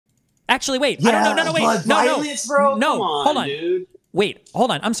Actually, wait. Yeah, I don't know. No, wait. but violence, bro? No, Come on, hold on. dude. Wait, hold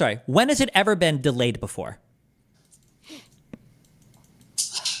on. I'm sorry. When has it ever been delayed before?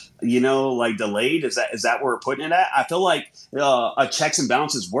 You know, like delayed. Is that where we're putting it at? I feel like a checks and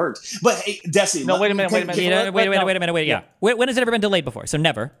balances worked. But hey, Destiny. No, wait a minute. Wait a minute. Yeah. When has it ever been delayed before? So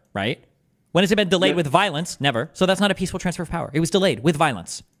never, right? When has it been delayed with violence? Never. So that's not a peaceful transfer of power. It was delayed with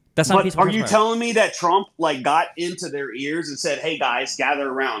violence. That's not a peaceful transfer of power. Are you telling me that Trump like got into their ears and said, "Hey guys, gather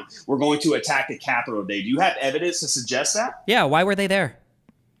around. We're going to attack the Capitol today"? Do you have evidence to suggest that? Yeah. Why were they there?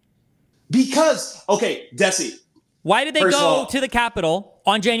 Because okay, Desi. Why did they go to the Capitol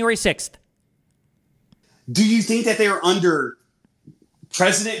on January 6th? Do you think that they were under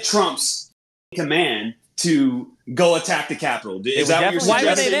President Trump's command to go attack the Capitol? Is that what you're suggesting?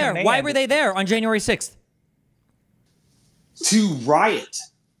 Why were they there? Why were they there on January 6th? To riot.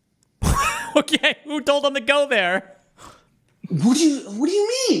 Okay, who told them to go there? What do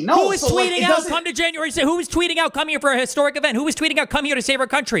you mean? No. Who was tweeting out, come to January 6th? Who was tweeting out, come here for a historic event? Who was tweeting out, come here to save our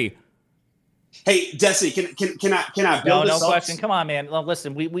country? Hey, Desi, can I build this up? No question. Come on, man.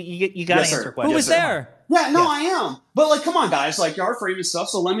 Listen, you got to answer questions. Who was there? Yeah, no, I am. But like, come on, guys. Like, y'all are framing stuff.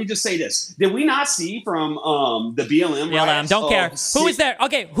 So let me just say this: did we not see from the BLM? BLM, don't care. Who was there?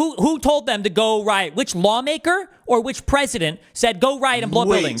 Okay, who told them to go riot? Which lawmaker or which president said go riot and blow up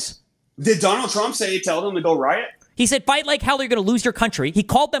buildings? Did Donald Trump tell them to go riot? He said, fight like hell or you're going to lose your country. He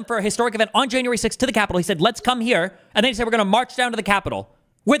called them for a historic event on January 6th to the Capitol. He said, let's come here. And then he said, we're going to march down to the Capitol,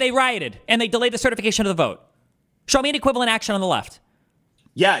 where they rioted and they delayed the certification of the vote. Show me an equivalent action on the left.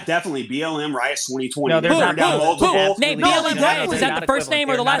 Yeah, definitely. BLM riots 2020. No, there's not multiple. Name BLM riots. Is that the first name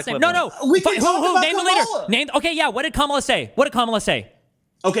or the last name? No. We can talk about name the leader. Okay, yeah. What did Kamala say?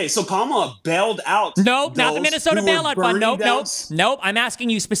 Okay, so Kamala bailed out. Nope, not the Minnesota bailout fund. Nope. I'm asking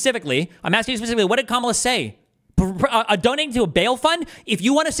you specifically. What did Kamala say? Donating to a bail fund? If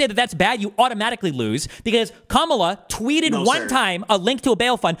you want to say that that's bad, you automatically lose because Kamala tweeted one time a link to a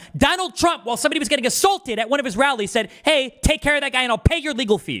bail fund. Donald Trump, while somebody was getting assaulted at one of his rallies, said, hey, take care of that guy and I'll pay your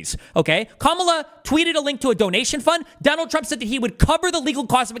legal fees. Okay? Kamala tweeted a link to a donation fund. Donald Trump said that he would cover the legal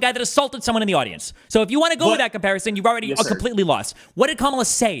costs of a guy that assaulted someone in the audience. So if you want to go with that comparison, you've already completely lost. What did Kamala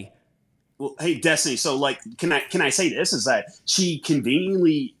say? Well, hey, Destiny, so like, can I say this? Is that she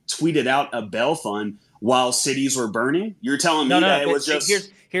conveniently tweeted out a bail fund while cities were burning? You're telling me that it was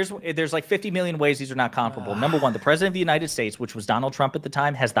just... There's like 50 million ways these are not comparable. Number one, the president of the United States, which was Donald Trump at the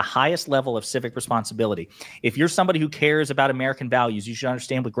time, has the highest level of civic responsibility. If you're somebody who cares about American values, you should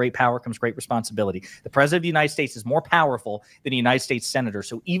understand with great power comes great responsibility. The president of the United States is more powerful than a United States senator.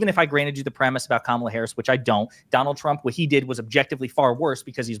 So even if I granted you the premise about Kamala Harris, which I don't, Donald Trump, what he did was objectively far worse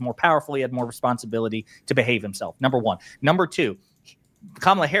because he's more powerful. He had more responsibility to behave himself. Number one. Number two,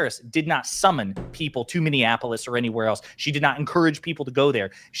 Kamala Harris did not summon people to Minneapolis or anywhere else. She did not encourage people to go there.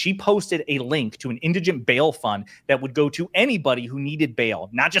 She posted a link to an indigent bail fund that would go to anybody who needed bail,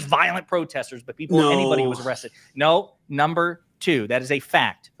 not just violent protesters, but anybody who was arrested. No, number two, that is a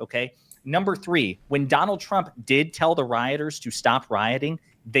fact, okay? Number three, when Donald Trump did tell the rioters to stop rioting,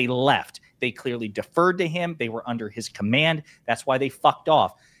 they left. They clearly deferred to him. They were under his command. That's why they fucked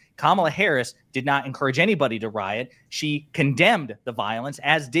off. Kamala Harris did not encourage anybody to riot. She condemned the violence,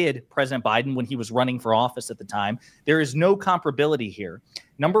 as did President Biden when he was running for office at the time. There is no comparability here.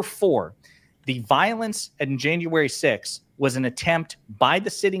 Number four, the violence on January 6th was an attempt by the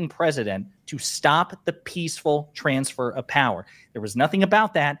sitting president to stop the peaceful transfer of power. There was nothing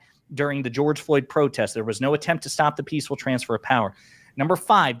about that during the George Floyd protest. There was no attempt to stop the peaceful transfer of power. Number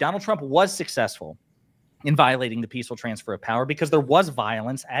five, Donald Trump was successful in violating the peaceful transfer of power because there was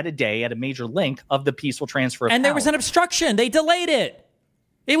violence at a major link of the peaceful transfer of power. And there was an obstruction. They delayed it.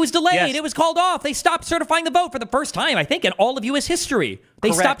 It was delayed. Yes. It was called off. They stopped certifying the vote for the first time, I think, in all of U.S. history.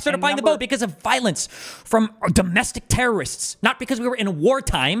 They stopped certifying the vote because of violence from domestic terrorists. Not because we were in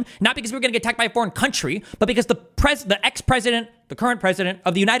wartime, not because we were going to get attacked by a foreign country, but because the ex-president, the current president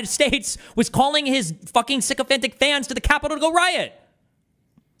of the United States was calling his fucking sycophantic fans to the Capitol to go riot.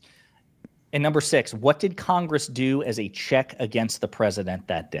 And number six, what did Congress do as a check against the president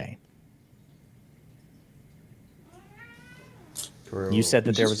that day? You said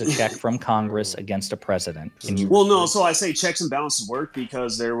that there was a check from Congress against a president. Well, no, so I say checks and balances work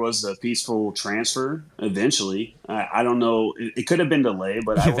because there was a peaceful transfer eventually. I don't know. It could have been delayed,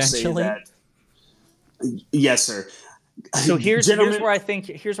 but I will say that. Yes, sir. So here's where I think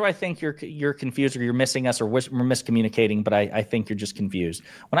you're confused or you're missing us or we're miscommunicating, but I think you're just confused.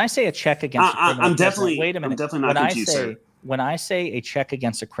 When I say a check against a criminal president, wait a minute. I'm definitely not confused, sir. When I say a check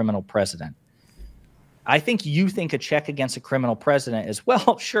against a criminal president, I think you think a check against a criminal president is,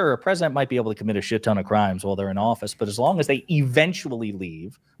 well, sure, a president might be able to commit a shit ton of crimes while they're in office, but as long as they eventually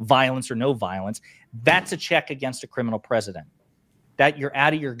leave, violence or no violence, that's a check against a criminal president. That you're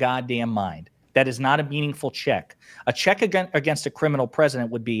out of your goddamn mind. That is not a meaningful check. A check against a criminal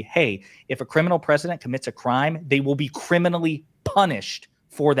president would be, hey, if a criminal president commits a crime, they will be criminally punished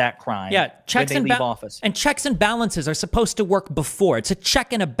for that crime. Yeah, checks and office. And checks and balances are supposed to work before. It's a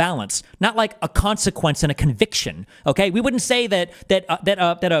check and a balance, not like a consequence and a conviction. Okay, we wouldn't say that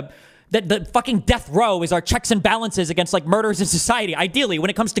the fucking death row is our checks and balances against like murders in society. Ideally, when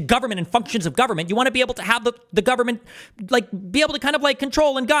it comes to government and functions of government, you want to be able to have the government like be able to kind of like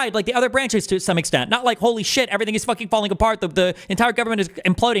control and guide like the other branches to some extent. Not like, holy shit, everything is fucking falling apart. The entire government is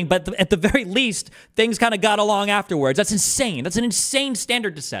imploding. But at the very least, things kind of got along afterwards. That's insane. That's an insane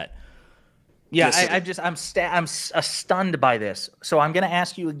standard to set. Yeah, I'm stunned by this. So I'm going to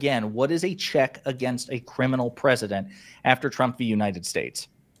ask you again, what is a check against a criminal president after Trump v. United States?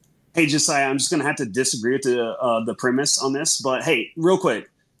 Hey, Josiah, I'm just going to have to disagree with the premise on this. But hey, real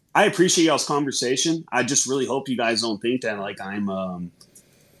quick, I appreciate y'all's conversation. I just really hope you guys don't think that like I'm a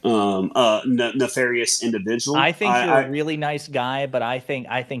nefarious individual. I think you're a really nice guy, but I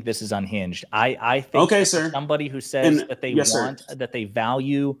think this is unhinged. I think okay, sir. Somebody who says that they that they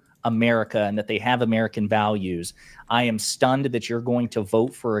value America and that they have American values, I am stunned that you're going to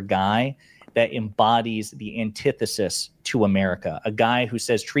vote for a guy that embodies the antithesis to America. A guy who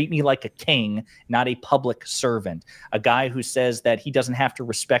says, treat me like a king, not a public servant. A guy who says that he doesn't have to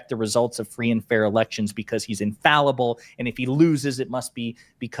respect the results of free and fair elections because he's infallible, and if he loses, it must be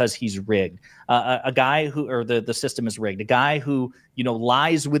because he's rigged. A guy who, or the system is rigged. A guy who,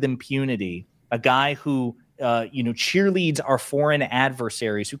 lies with impunity. A guy who cheerleads our foreign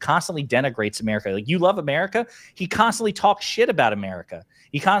adversaries, who constantly denigrates America. Like, you love America? He constantly talks shit about America.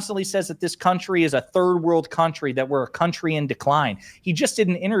 He constantly says that this country is a third world country, that we're a country in decline. He just did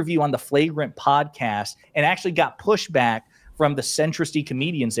an interview on the Flagrant podcast and actually got pushback from the centrist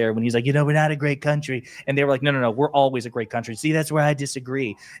comedians there when he's like, we're not a great country. And they were like, no, we're always a great country. See, that's where I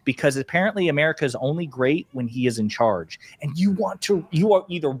disagree, because apparently America is only great when he is in charge. And you are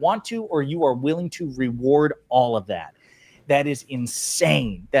either want to, or you are willing to reward all of that. That is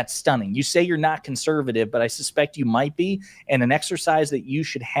insane. That's stunning. You say you're not conservative, but I suspect you might be. And an exercise that you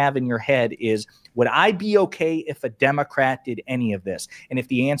should have in your head is, would I be okay if a Democrat did any of this? And if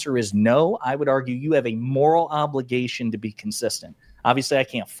the answer is no, I would argue you have a moral obligation to be consistent. Obviously, I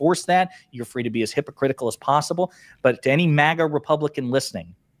can't force that. You're free to be as hypocritical as possible. But to any MAGA Republican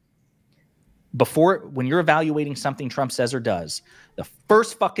listening, when you're evaluating something Trump says or does, the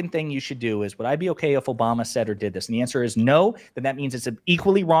first fucking thing you should do is, would I be okay if Obama said or did this? And the answer is no. Then that means it's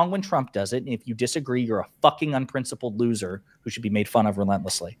equally wrong when Trump does it. And if you disagree, you're a fucking unprincipled loser who should be made fun of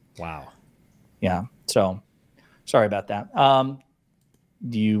relentlessly. Wow. Yeah. So sorry about that.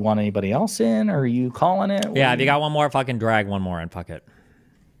 Do you want anybody else in, or are you calling it? Yeah. If you got one more, fucking drag one more and fuck it.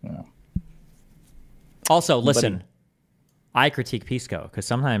 Yeah. Also, listen, I critique Pisco because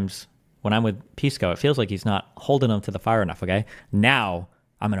sometimes when I'm with Pisco, it feels like he's not holding them to the fire enough, okay? Now,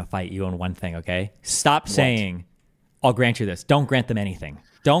 I'm going to fight you on one thing, okay? Stop saying, I'll grant you this. Don't grant them anything.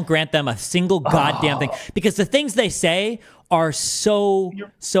 Don't grant them a single goddamn thing. Because the things they say are so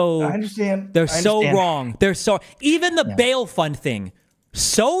I understand. They're so wrong. They're so... Even the bail fund thing.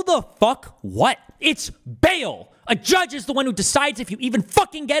 So the fuck what? It's bail. A judge is the one who decides if you even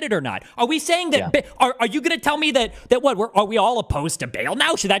fucking get it or not. Are we saying that? Yeah. Are you going to tell me that what? Are we all opposed to bail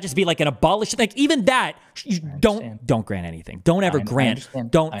now? Should that just be like an abolition? Like even that, don't grant anything. Don't ever grant.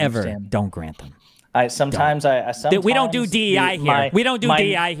 Don't grant them. Sometimes we don't do DEI here. We don't do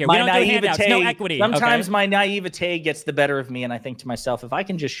DEI here. We don't do handouts. No equity. Sometimes my naivete gets the better of me, and I think to myself, if I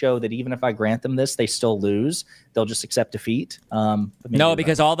can just show that even if I grant them this, they still lose, they'll just accept defeat. No,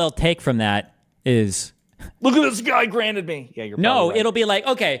 because all they'll take from that is, look at this guy granted me. Yeah, you're right. It'll be like,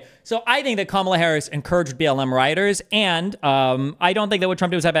 okay, so I think that Kamala Harris encouraged BLM rioters, and I don't think that what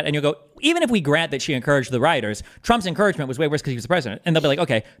Trump did was that bad. And you'll go, even if we grant that she encouraged the rioters, Trump's encouragement was way worse because he was the president. And they'll be like,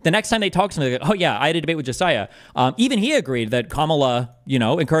 okay, the next time they talk to me, they go, oh yeah, I had a debate with Josiah. Even he agreed that Kamala,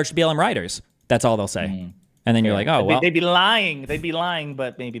 encouraged BLM rioters. That's all they'll say. And then you're like, oh, well. They'd be lying. They'd be lying,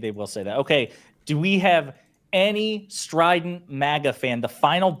 but maybe they will say that. Okay, do we have any strident MAGA fan, the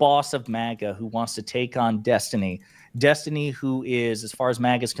final boss of MAGA, who wants to take on Destiny, who is, as far as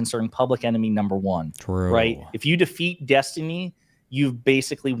MAGA is concerned, public enemy number one? True. Right? If you defeat Destiny, you've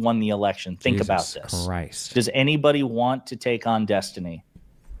basically won the election. Think about this. Christ. Does anybody want to take on Destiny?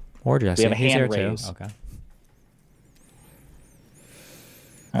 Or Jesse? We have a hand raise. Okay.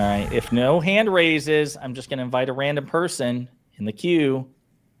 All right. If no hand raises, I'm just going to invite a random person in the queue.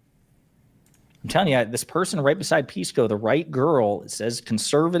 I'm telling you, this person right beside Pisco, the right girl, it says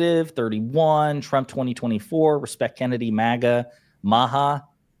conservative, 31, Trump 2024, respect Kennedy, MAGA, Maha.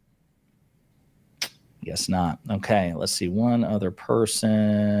 Guess not. Okay, let's see. One other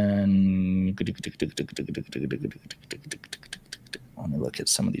person. Let me look at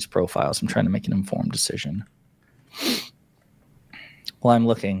some of these profiles. I'm trying to make an informed decision. Well, I'm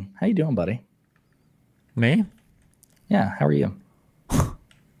looking. How you doing, buddy? Me? Yeah, how are you?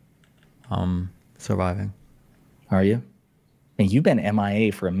 Surviving. Are you? And you've been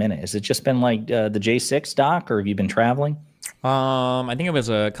MIA for a minute. Has it just been like the J6 doc, or have you been traveling? I think it was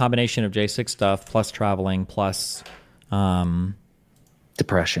a combination of J6 stuff plus traveling plus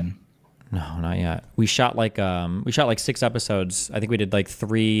depression. No, not yet. We shot like 6 episodes. I think we did like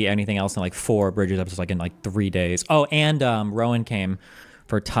 3 anything else and like 4 Bridges episodes like in like 3 days. Oh, and Rowan came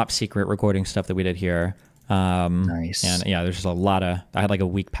for top secret recording stuff that we did here. Nice. And yeah, there's just a lot of, I had like a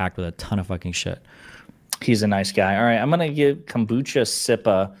week packed with a ton of fucking shit. He's a nice guy. All right, I'm going to give Kombucha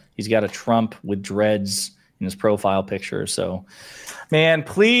Sipa. He's got a Trump with dreads in his profile picture. So, man,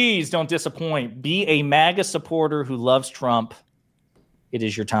 please don't disappoint. Be a MAGA supporter who loves Trump. It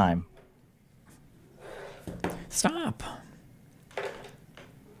is your time. Stop.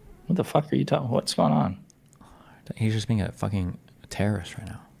 What the fuck are you talking? What's going on? He's just being a fucking terrorist right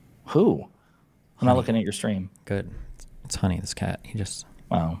now. Who? I'm not looking at your stream. Good. It's Honey, this cat. He just...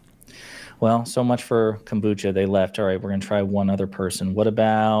 Wow. Well, so much for kombucha. They left. All right, we're going to try one other person. What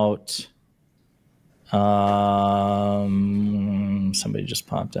about... somebody just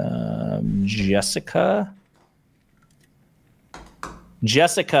popped up.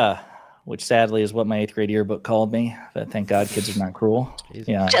 Jessica, which sadly is what my 8th grade yearbook called me. But thank God kids are not cruel.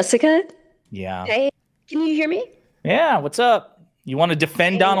 Yeah. Jessica? Yeah. Hey, can you hear me? Yeah, what's up? You want to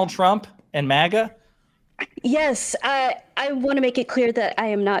defend Donald Trump and MAGA? Yes, I want to make it clear that I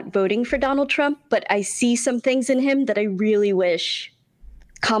am not voting for Donald Trump, but I see some things in him that I really wish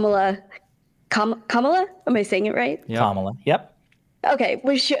Kamala? Am I saying it right? Yep. Kamala, yep. Okay,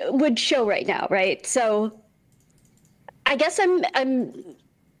 would show right now, right? So I guess I'm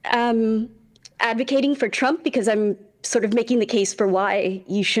advocating for Trump because I'm sort of making the case for why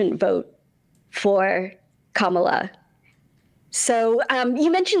you shouldn't vote for Kamala. So you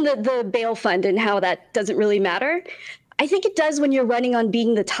mentioned the bail fund and how that doesn't really matter. I think it does when you're running on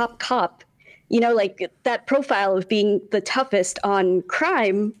being the top cop. You know, like that profile of being the toughest on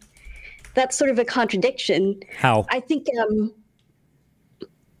crime. That's sort of a contradiction. How? I think,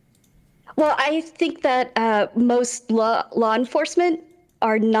 well, I think that most law enforcement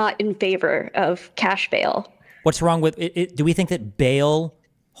are not in favor of cash bail. What's wrong with it? Do we think that bail...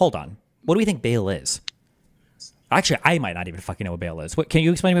 Hold on. What do we think bail is? Actually, I might not even fucking know what bail is. Can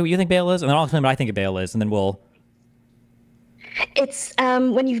you explain to me what you think bail is? And then I'll explain what I think bail is, and then we'll... It's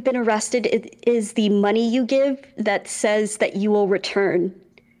when you've been arrested, it is the money you give that says that you will return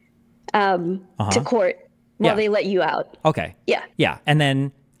to court while they let you out. Okay. Yeah. Yeah. And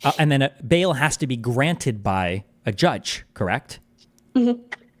then a bail has to be granted by a judge, correct? Mm-hmm.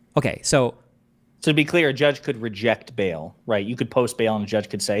 Okay. So to be clear, a judge could reject bail, right? You could post bail and a judge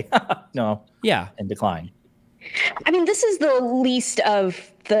could say, no. Yeah. And decline. I mean, this is the least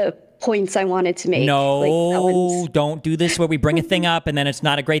of the points I wanted to make. No, don't do this where we bring a thing up and then it's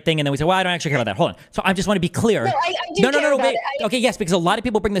not a great thing and then we say, well, I don't actually care about that. Hold on. So I just want to be clear. No, I do care about wait. it. Okay, yes, because a lot of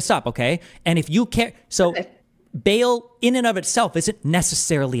people bring this up, okay? And if you care, so bail in and of itself isn't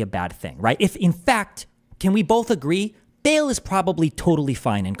necessarily a bad thing, right? If in fact, can we both agree, bail is probably totally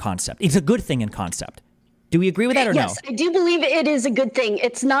fine in concept. It's a good thing in concept. Do we agree with that or no? Yes, I do believe it is a good thing.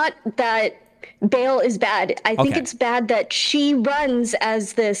 It's not that bail is bad. I think it's bad that she runs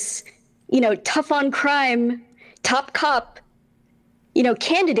as this, tough on crime, top cop,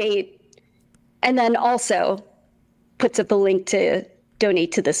 candidate, and then also puts up a link to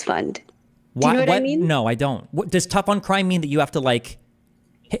donate to this fund. Do you know what I mean? No, I don't. Does tough on crime mean that you have to like,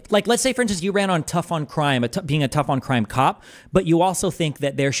 let's say, for instance, you ran on tough on crime, being a tough on crime cop, but you also think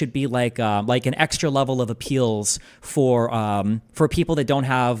that there should be like an extra level of appeals for people that don't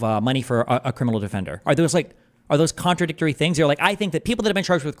have money for a criminal defender. Are those contradictory things? You're like, I think that people that have been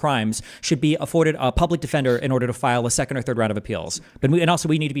charged with crimes should be afforded a public defender in order to file a second or third round of appeals. And also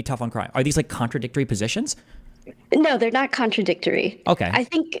we need to be tough on crime. Are these like contradictory positions? No, they're not contradictory. Okay. I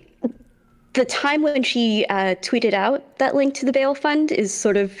think the time when she tweeted out that link to the bail fund is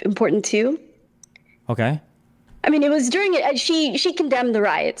sort of important too. Okay. I mean, it was during it. She condemned the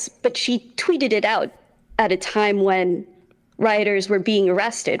riots, but she tweeted it out at a time when rioters were being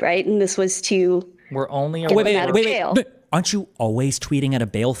arrested, right? And this was to we're only get them out of jail. Wait. Aren't you always tweeting at a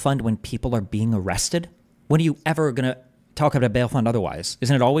bail fund when people are being arrested? When are you ever gonna talk about a bail fund otherwise?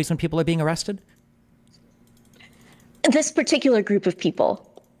 Isn't it always when people are being arrested? this particular group of people.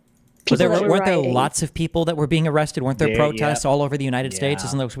 Weren't there lots of people that were being arrested? Weren't there protests all over the United States?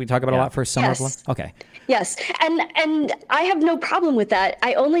 Isn't that what we talk about a lot for summer? Yes. Okay. Yes, and I have no problem with that.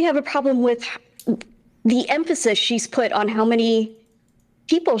 I only have a problem with the emphasis she's put on how many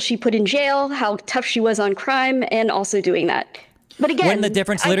people she put in jail, how tough she was on crime, and also doing that. But again, wouldn't the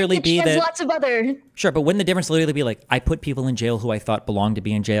difference literally be that lots of other... Sure, but wouldn't the difference literally be like, I put people in jail who I thought belonged to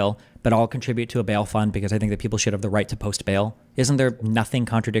be in jail, but I'll contribute to a bail fund because I think that people should have the right to post bail? Isn't there nothing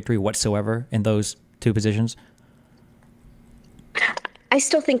contradictory whatsoever in those two positions? I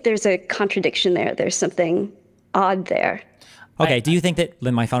still think there's a contradiction there. There's something odd there. Okay, do you think that,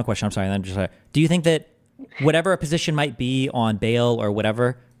 Lynn, my final question, I'm sorry, do you think that whatever a position might be on bail or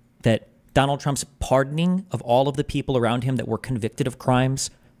whatever, that Donald Trump's pardoning of all of the people around him that were convicted of crimes,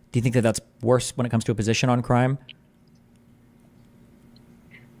 do you think that that's worse when it comes to a position on crime?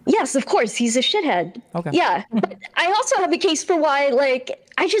 Yes, of course. He's a shithead. Okay. Yeah. But I also have a case for why,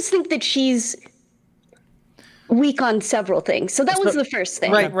 I just think that she's weak on several things. So that was the first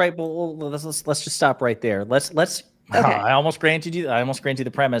thing. Right. Well, let's just stop right there. Let's. Okay. I almost granted you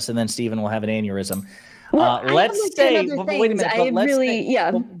the premise, and then Stephen will have an aneurysm. Well, let's say, but wait a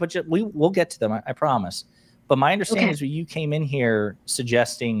minute. We'll get to them. I promise. But my understanding is that you came in here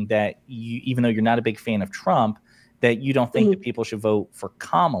suggesting that you, even though you're not a big fan of Trump, that you don't think that people should vote for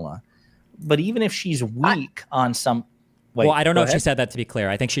Kamala. But even if she's weak on some, I don't know if she said that, to be clear.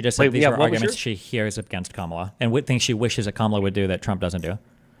 I think she just said these are arguments she hears against Kamala and things she wishes that Kamala would do that Trump doesn't do.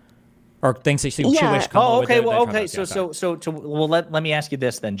 Or things that she wished Kamala would do. Okay. So let me ask you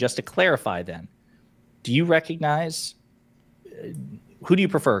this then, just to clarify then. Do you recognize, who do you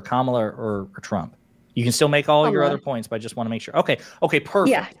prefer, Kamala or Trump? You can still make all your other points, but I just want to make sure. Okay, perfect.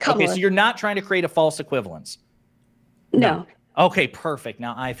 Yeah, Kamala. Okay, so you're not trying to create a false equivalence. No. Okay, perfect.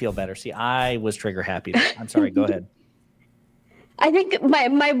 Now I feel better. See, I was trigger happy. I'm sorry, go ahead. I think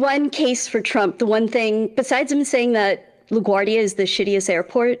my one case for Trump, the one thing, besides him saying that LaGuardia is the shittiest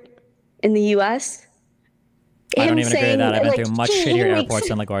airport in the U.S., I don't even agree with that. I've been through much shittier airports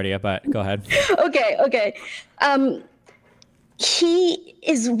than LaGuardia, but go ahead. Okay. He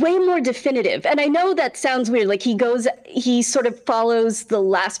is way more definitive. And I know that sounds weird. He sort of follows the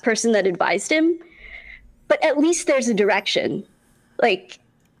last person that advised him, but at least there's a direction. The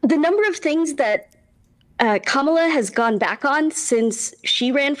number of things that Kamala has gone back on since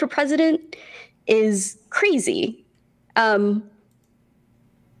she ran for president is crazy.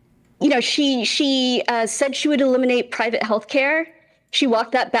 She said she would eliminate private health care. She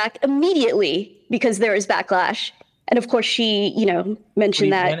walked that back immediately because there was backlash. And of course, she,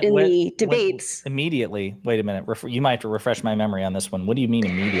 mentioned that in the debates. Immediately? Wait a minute. You might have to refresh my memory on this one. What do you mean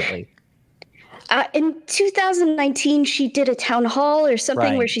immediately? In 2019, she did a town hall or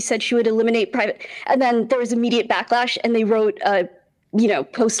something where she said she would eliminate private. And then there was immediate backlash, and they wrote a,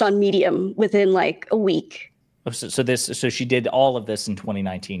 post on Medium within a week. So she did all of this in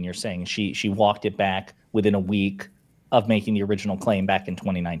 2019. You're saying she walked it back within a week of making the original claim back in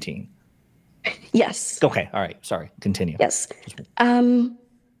 2019. Yes. Okay. All right. Sorry. Continue. Yes.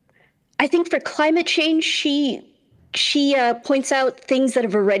 I think for climate change, she points out things that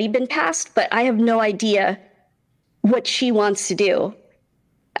have already been passed, but I have no idea what she wants to do.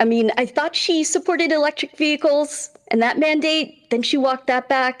 I mean, I thought she supported electric vehicles and that mandate. Then she walked that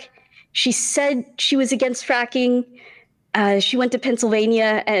back. She said she was against fracking. She went to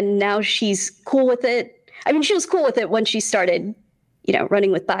Pennsylvania, and now she's cool with it. I mean, she was cool with it when she started,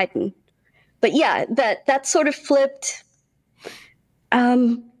 running with Biden. But yeah, that sort of flipped.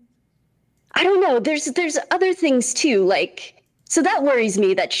 I don't know. There's other things too. So that worries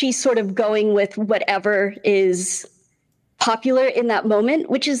me that she's sort of going with whatever is popular in that moment,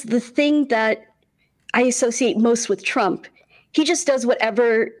 which is the thing that I associate most with Trump. He just does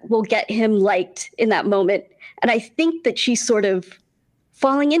whatever will get him liked in that moment. And I think that she's sort of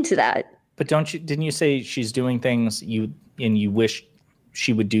falling into that. But didn't you say she's doing things you wish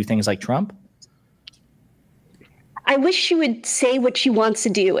she would do things like Trump? I wish she would say what she wants to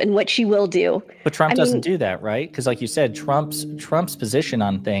do and what she will do. But Trump doesn't do that, right? Because like you said, Trump's position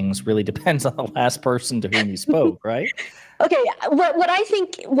on things really depends on the last person to whom he spoke, right? Okay, what I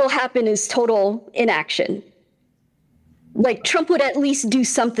think will happen is total inaction. Trump would at least do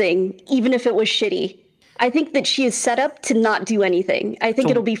something, even if it was shitty. I think that she is set up to not do anything. I think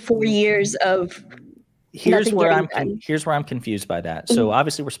it'll be 4 years of here's where I'm confused by that. So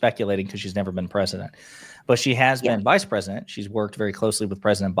obviously we're speculating because she's never been president, but she has been vice president. She's worked very closely with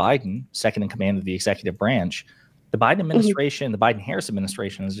President Biden, second in command of the executive branch. The Biden administration, the Biden-Harris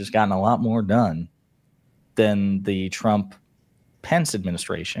administration has just gotten a lot more done than the Trump-Pence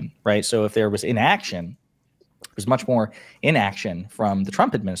administration, right? So if there was inaction, There's much more inaction from the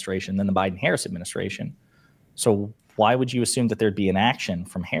Trump administration than the Biden-Harris administration. So why would you assume that there'd be an action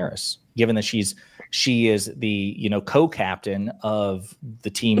from Harris, given that she is the co-captain of the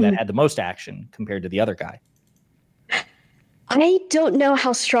team that had the most action compared to the other guy? I don't know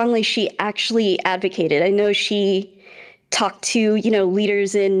how strongly she actually advocated. I know she talked to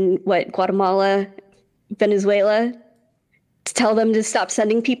leaders in Guatemala, Venezuela, to tell them to stop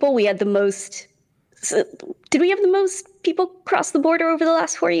sending people. We had the most. Did we have the most people cross the border over the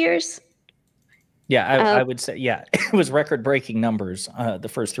last 4 years? Yeah, I would say, yeah, it was record-breaking numbers the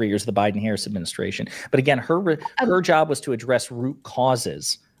first 3 years of the Biden-Harris administration. But again, her job was to address root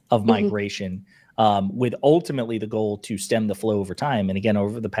causes of migration, with ultimately the goal to stem the flow over time. And again,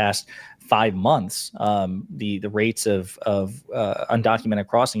 over the past 5 months, the rates of undocumented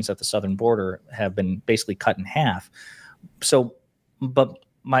crossings at the southern border have been basically cut in half. So, but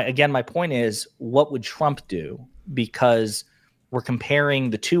my point is, what would Trump do? Because we're comparing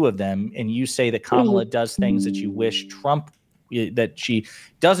the two of them, and you say that Kamala does things that you wish that she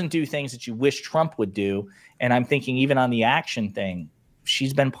doesn't do things that you wish Trump would do. And I'm thinking, even on the action thing,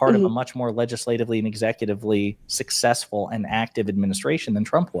 she's been part of a much more legislatively and executively successful and active administration than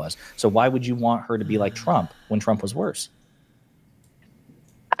Trump was. So why would you want her to be like Trump when Trump was worse?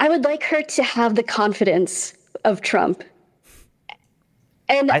 I would like her to have the confidence of Trump.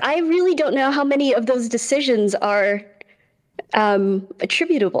 And I really don't know how many of those decisions are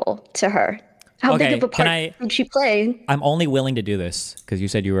attributable to her. How big of a part did she play? I'm only willing to do this because you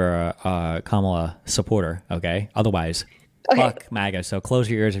said you were a Kamala supporter, okay? Otherwise, fuck MAGA. So close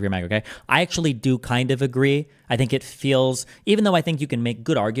your ears if you're MAGA, okay? I actually do kind of agree. I think it feels, even though I think you can make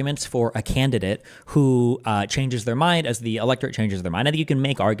good arguments for a candidate who changes their mind as the electorate changes their mind, I think you can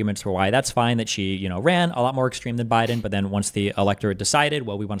make arguments for why that's fine that she, ran a lot more extreme than Biden, but then once the electorate decided,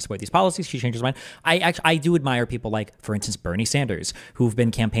 well, we want to support these policies, she changes her mind. I do admire people like, for instance, Bernie Sanders, who've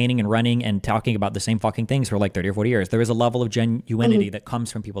been campaigning and running and talking about the same fucking things for like 30 or 40 years. There is a level of genuinity that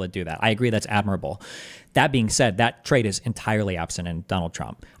comes from people that do that. I agree, that's admirable. That being said, that trait is entirely absent in Donald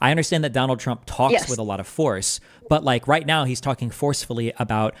Trump. I understand that Donald Trump talks with a lot of force, but like right now he's talking forcefully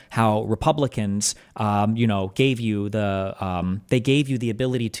about how Republicans, gave you the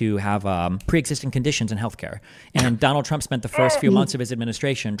ability to have pre-existing conditions in healthcare. And Donald Trump spent the first few months of his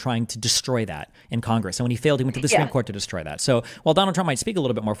administration trying to destroy that in Congress. And when he failed, he went to the Supreme Court to destroy that. So while Donald Trump might speak a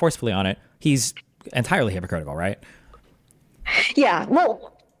little bit more forcefully on it, he's entirely hypocritical, right? Yeah.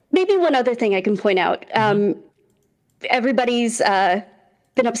 Well, maybe one other thing I can point out. Everybody's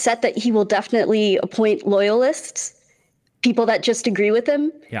been upset that he will definitely appoint loyalists, people that just agree with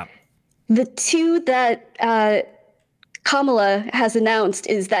him. Yeah. The two that Kamala has announced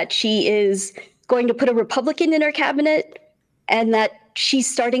is that she is going to put a Republican in her cabinet and that she's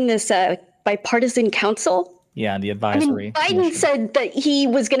starting this bipartisan council. Yeah, the advisory. Biden said that he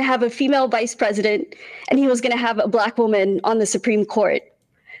was going to have a female vice president and he was going to have a black woman on the Supreme Court.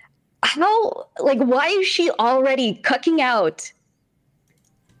 Why is she already cucking out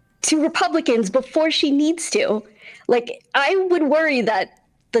to Republicans before she needs to? I would worry that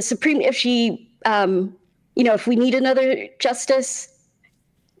the Supreme, if she, if we need another justice,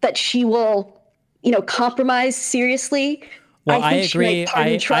 that she will, compromise seriously. Well, I agree. I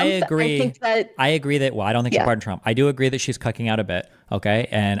agree. I agree that, well, I don't think she'll pardon Trump. I do agree that she's cucking out a bit. Okay.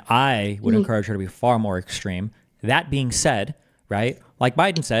 And I would encourage her to be far more extreme. That being said, right, like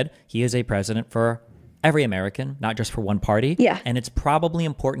Biden said, he is a president for every American, not just for one party. Yeah. And it's probably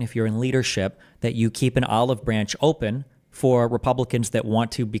important if you're in leadership that you keep an olive branch open for Republicans that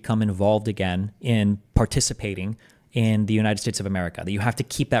want to become involved again in participating in the United States of America. That you have to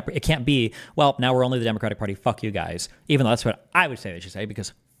keep that. It can't be, well, now we're only the Democratic Party. Fuck you guys. Even though that's what I would say they should say,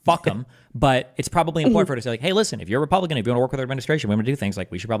 because fuck them. But it's probably important for her to say, like, hey, listen, if you're a Republican, if you want to work with our administration, we want to do things,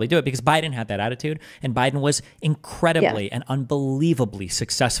 like, we should probably do it, because Biden had that attitude, and Biden was incredibly and unbelievably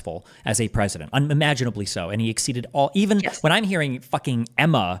successful as a president, unimaginably so. And he exceeded all, even when I'm hearing fucking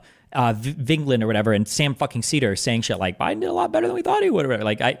Emma Vinglin or whatever, and Sam fucking Cedar saying shit like, Biden did a lot better than we thought he would.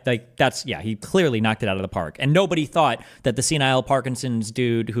 He clearly knocked it out of the park. And nobody thought that the senile Parkinson's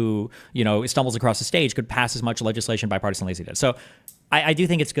dude who, stumbles across the stage could pass as much legislation bipartisanly as he did. So I do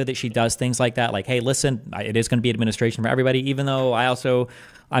think it's good that she does things like that. Like, hey, listen, it is going to be administration for everybody, even though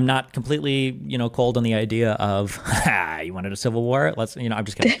I'm not completely, cold on the idea of, you wanted a civil war? Let's, I'm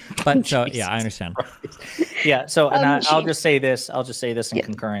just kidding. But so, yeah, I understand. Yeah. So, and I'll just say this in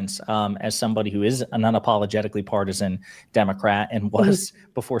concurrence, as somebody who is an unapologetically partisan Democrat and was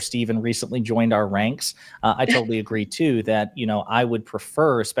before Stephen recently joined our ranks. I totally agree too that, I would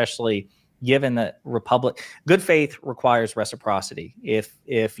prefer, especially given that good faith requires reciprocity.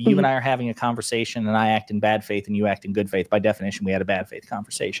 If you and I are having a conversation and I act in bad faith and you act in good faith, by definition, we had a bad faith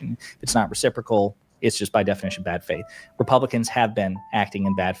conversation. If it's not reciprocal, it's just by definition bad faith. Republicans have been acting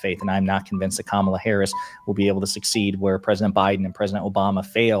in bad faith, and I'm not convinced that Kamala Harris will be able to succeed where President Biden and President Obama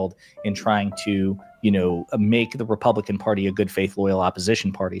failed in trying to, make the Republican Party a good faith, loyal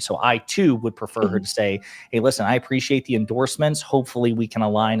opposition party. So I too would prefer her to say, hey, listen, I appreciate the endorsements. Hopefully we can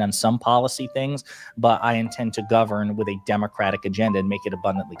align on some policy things, but I intend to govern with a Democratic agenda and make it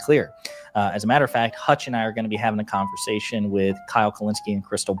abundantly clear. As a matter of fact, Hutch and I are going to be having a conversation with Kyle Kulinski and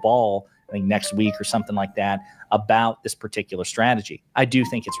Crystal Ball, I think next week or something like that, about this particular strategy. I do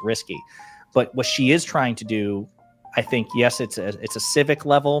think it's risky, but what she is trying to do, I think, yes, it's a civic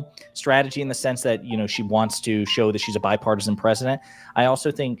level strategy in the sense that, she wants to show that she's a bipartisan president. I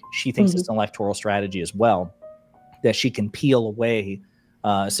also think she thinks it's an electoral strategy as well, that she can peel away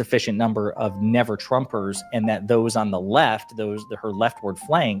a sufficient number of never Trumpers, and that those on the left, her leftward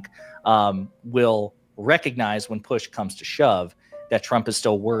flank, will recognize when push comes to shove that Trump is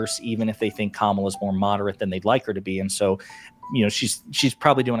still worse, even if they think Kamala is more moderate than they'd like her to be. And so, she's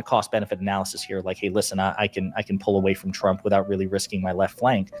probably doing a cost benefit analysis here. Like, hey, listen, I can pull away from Trump without really risking my left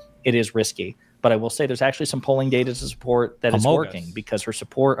flank. It is risky, but I will say there's actually some polling data to support that it's working, because her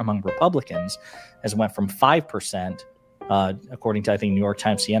support among Republicans has went from 5%, according to, I think, New York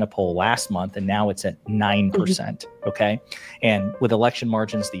Times Siena poll last month, and now it's at 9%. Okay. And with election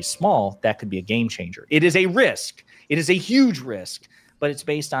margins these small, that could be a game changer. It is a risk. It is a huge risk, but it's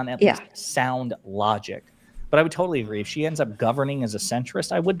based on at least sound logic. But I would totally agree. If she ends up governing as a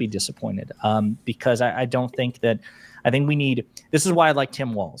centrist, I would be disappointed, because I don't think that – I think we need – this is why I like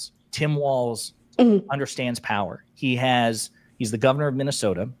Tim Walz. Tim Walz understands power. He's the governor of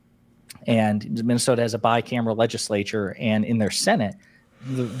Minnesota, and Minnesota has a bicameral legislature, and in their Senate,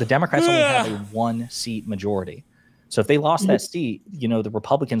 the Democrats only have a 1-seat majority. So if they lost that seat, the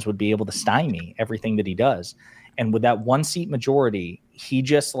Republicans would be able to stymie everything that he does. And with that 1-seat majority, he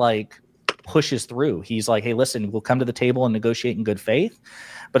just pushes through. He's like, hey, listen, we'll come to the table and negotiate in good faith,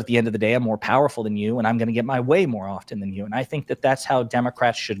 but at the end of the day, I'm more powerful than you, and I'm going to get my way more often than you. And I think that that's how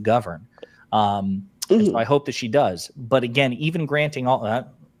Democrats should govern. And so I hope that she does. But again, even granting all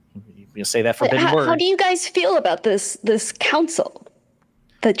that, you say that forbidden word. How do you guys feel about this council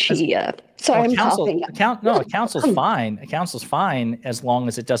that she? Sorry, I'm coughing. A council's fine. A council's fine as long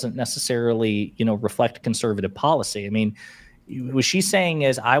as it doesn't necessarily, reflect conservative policy. I mean, what she's saying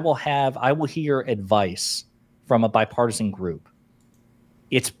is, I will hear advice from a bipartisan group.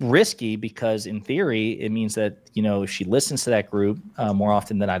 It's risky because, in theory, it means that, if she listens to that group more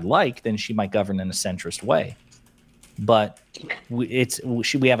often than I'd like, then she might govern in a centrist way. But we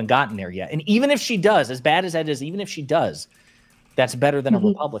haven't gotten there yet. And even if she does, as bad as that is, even if she does, that's better than a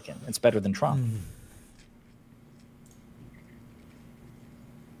Republican. It's better than Trump.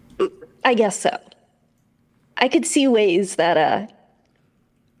 I guess so. I could see ways that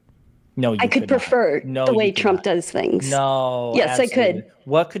no, I could prefer the way Trump does things. No. Yes, absolutely. I could.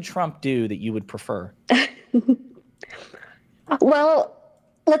 What could Trump do that you would prefer? Well,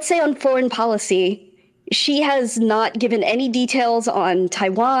 let's say on foreign policy, she has not given any details on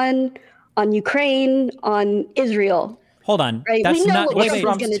Taiwan, on Ukraine, on Israel. Hold on. Right? That's we know not. what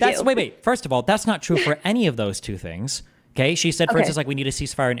Trump's going to do. Wait. First of all, that's not true for any of those two things. Okay, she said, for instance, we need a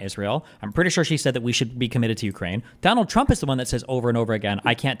ceasefire in Israel. I'm pretty sure she said that we should be committed to Ukraine. Donald Trump is the one that says over and over again,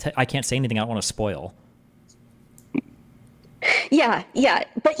 I can't say anything I don't want to spoil. Yeah,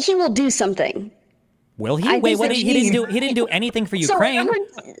 but he will do something. Will he? Wait, what? He didn't do anything for Ukraine.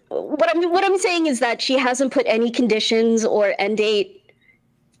 So what I'm saying is that she hasn't put any conditions or end date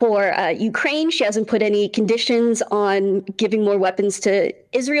for Ukraine. She hasn't put any conditions on giving more weapons to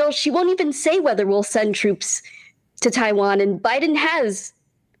Israel. She won't even say whether we'll send troops to Taiwan, and Biden has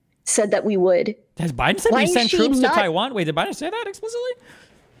said that we would. Has Biden said we send troops to Taiwan? Wait, did Biden say that explicitly?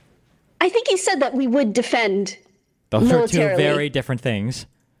 I think he said that we would defend. Those are two very different things.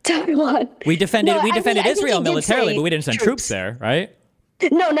 Taiwan. We defended Israel militarily, but we didn't send troops there, right?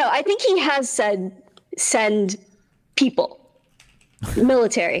 No. I think he has said send people,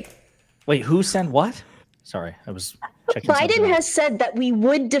 military. Wait, who sent what? Sorry, I was checking. Biden has said that we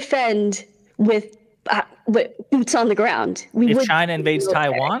would defend with boots on the ground. If China invades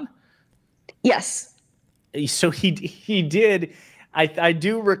Taiwan? Yes. So he did. I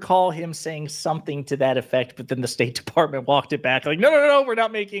do recall him saying something to that effect, but then the State Department walked it back. Like, no, we're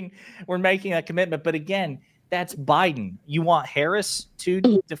making that commitment. But again, that's Biden. You want Harris to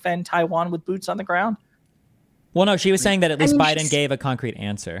defend Taiwan with boots on the ground? Well, no, she was saying that at least Biden gave a concrete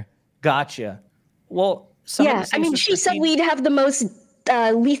answer. Gotcha. Well, she said we'd have the most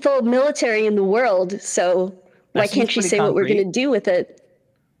lethal military in the world. So why can't she say what we're going to do with it?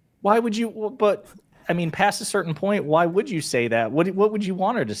 Why would you? But I mean, past a certain point, why would you say that? What would you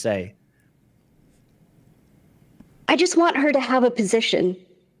want her to say? I just want her to have a position.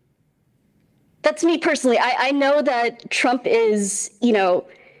 That's me personally. I know that Trump is, the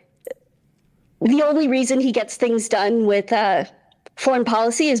only reason he gets things done with foreign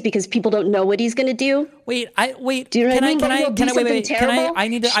policy is because people don't know what he's going to do. Wait. Do you know what I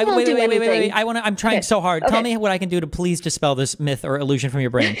mean? I'm trying so hard. Tell me what I can do to please dispel this myth or illusion from your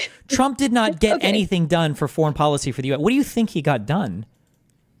brain. Trump did not get anything done for foreign policy for the U.S. What do you think he got done?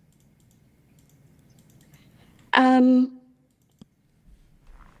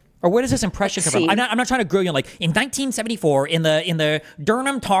 Or where does this impression come from? I'm not trying to grill you. Like in 1974, in the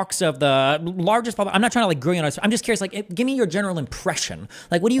Durham talks of the largest. I'm not trying to like grill you. I'm just curious. Like, give me your general impression.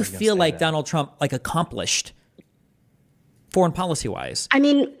 Like, what do you feel like Donald Trump like accomplished, foreign policy wise? I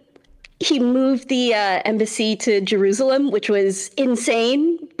mean, he moved the embassy to Jerusalem, which was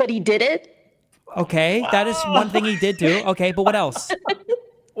insane, but he did it. Okay, that is one thing he did do. Okay, but what else?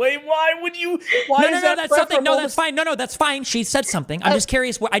 Wait, why would you? Why no, that's something. No, that's fine. No, that's fine. She said something. I'm just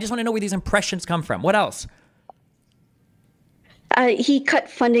curious. I just want to know where these impressions come from. What else? He cut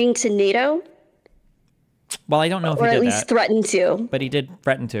funding to NATO. Well, I don't know if he did that. Or at least threatened to. But he did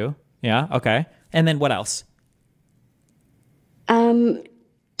threaten to. Yeah, okay. And then what else?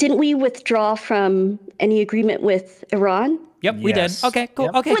 Didn't we withdraw from any agreement with Iran? Yep, we did. Okay, cool.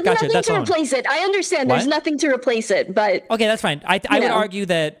 Yep. Okay, gotcha. Nothing to replace it. I understand there's nothing to replace it, but... Okay, that's fine. I would argue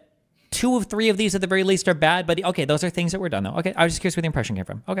that 2 of 3 of these at the very least are bad, but okay, those are things that were done though. Okay, I was just curious where the impression came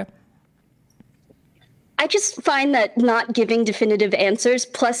from. Okay. I just find that not giving definitive answers,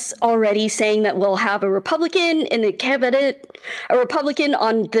 plus already saying that we'll have a Republican in the cabinet, a Republican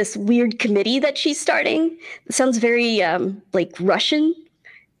on this weird committee that she's starting, it sounds very like Russian.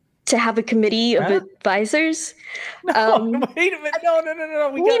 To have a committee of advisors. Wait a minute. No.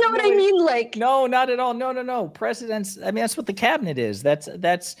 You know what I mean? Like, no, not at all. No. Presidents. I mean, that's what the cabinet is. That's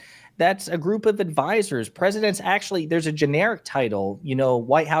a group of advisors. Presidents actually, there's a generic title,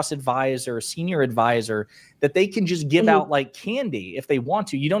 White House advisor, senior advisor, that they can just give out like candy if they want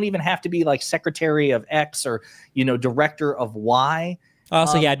to. You don't even have to be like secretary of X or, director of Y.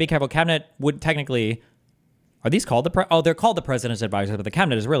 Also, yeah, I'd be careful. Cabinet would technically. Are these called they're called the president's advisors, but the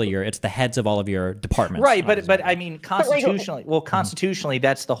cabinet is really it's the heads of all of your departments. Right, but I mean, constitutionally,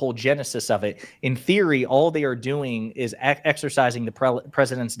 that's the whole genesis of it. In theory, all they are doing is exercising the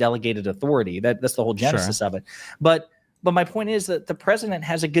president's delegated authority. That's the whole genesis of it. But my point is that the president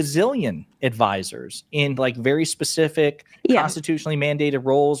has a gazillion advisors in like very specific constitutionally mandated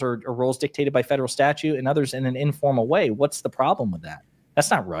roles or roles dictated by federal statute and others in an informal way. What's the problem with that? That's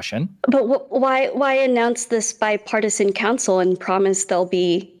not Russian. But why announce this bipartisan council and promise there'll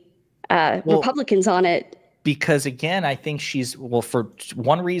be Republicans on it? Because again, I think for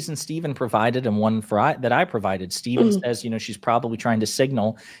one reason Stephen provided and one that I provided. Stephen says, she's probably trying to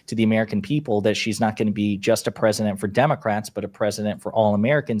signal to the American people that she's not going to be just a president for Democrats, but a president for all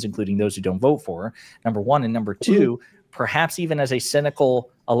Americans, including those who don't vote for her. Number one. And number two, perhaps even as a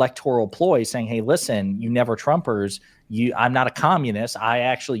cynical electoral ploy saying, hey, listen, you never Trumpers, I'm not a communist.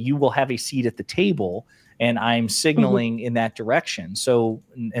 You will have a seat at the table, and I'm signaling in that direction. So,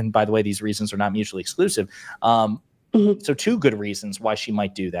 and by the way, these reasons are not mutually exclusive. So 2 good reasons why she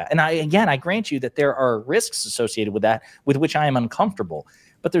might do that. And I grant you that there are risks associated with that, with which I am uncomfortable.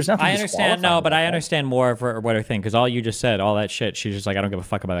 But there's nothing. I understand. No, but I understand more for what I think, because all you just said, all that shit, she's just like, I don't give a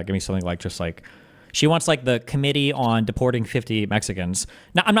fuck about that. Give me something like just like. She wants like the committee on deporting 50 Mexicans.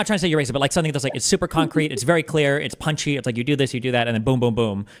 Now, I'm not trying to say you're racist, but like something that's like, it's super concrete, it's very clear, it's punchy, it's like you do this, you do that, and then boom, boom,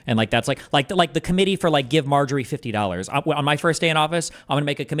 boom. And like that's like the committee for like give Marjorie $50. On my first day in office, I'm gonna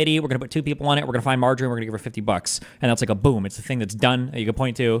make a committee, we're gonna put 2 people on it, we're gonna find Marjorie, and we're gonna give her $50. And that's like a boom, it's the thing that's done that you can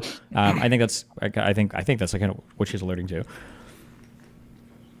point to. I think that's like kind of what she's alerting to.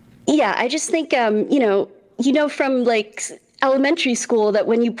 Yeah, I just think from like elementary school that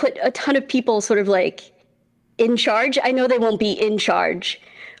when you put a ton of people sort of like in charge, I know they won't be in charge,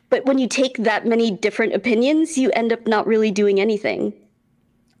 but when you take that many different opinions, you end up not really doing anything.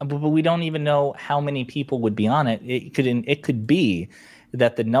 But we don't even know how many people would be on it. It could be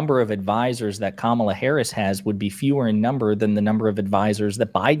that the number of advisors that Kamala Harris has would be fewer in number than the number of advisors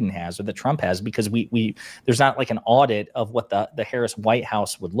that Biden has or that Trump has, because there's not like an audit of what the Harris White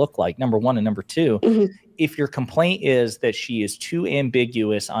House would look like, number one. And number two, if your complaint is that she is too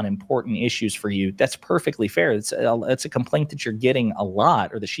ambiguous on important issues for you, that's perfectly fair. It's a complaint that you're getting a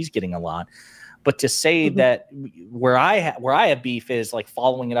lot, or that she's getting a lot. But to say that where I have beef is like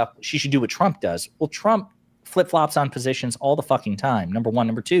following it up, she should do what Trump does. Well, Trump flip-flops on positions all the fucking time. Number one.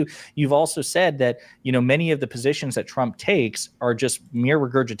 Number two, you've also said that, many of the positions that Trump takes are just mere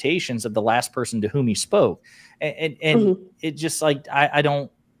regurgitations of the last person to whom he spoke. And it just like, I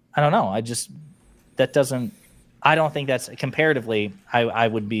don't know. I don't think that's comparatively.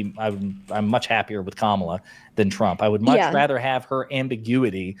 I'm much happier with Kamala than Trump. I would much rather have her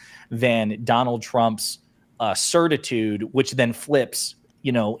ambiguity than Donald Trump's certitude, which then flips,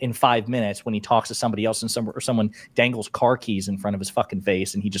 in 5 minutes when he talks to somebody else and someone dangles car keys in front of his fucking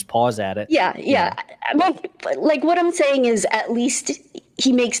face and he just paws at it. Yeah. I mean, like what I'm saying is at least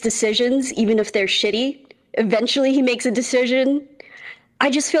he makes decisions, even if they're shitty. Eventually he makes a decision.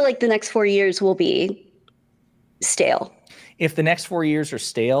 I just feel like the next 4 years will be stale. If the next 4 years are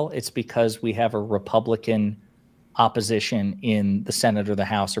stale, it's because we have a Republican opposition in the Senate or the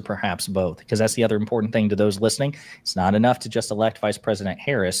House, or perhaps both. Because that's the other important thing to those listening. It's not enough to just elect Vice President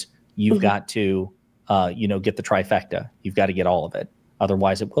Harris. You've got to, get the trifecta. You've got to get all of it.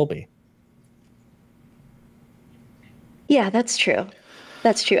 Otherwise, it will be. Yeah, that's true.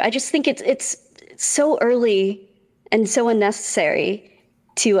 That's true. I just think it's so early and so unnecessary.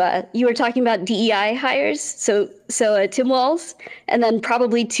 You were talking about DEI hires, so Tim Walz, and then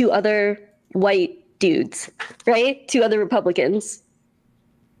probably 2 other white dudes, right? 2 other Republicans.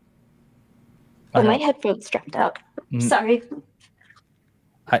 Oh, my headphones dropped out. Sorry.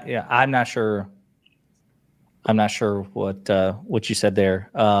 I'm not sure. I'm not sure what you said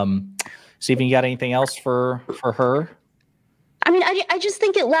there. Steven, you got anything else for her? I mean, I just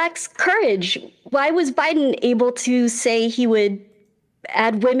think it lacks courage. Why was Biden able to say he would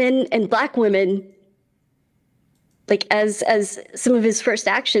add women and Black women like as some of his first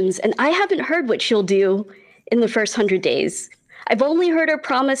actions? And I haven't heard what she'll do in the first 100 days. I've only heard her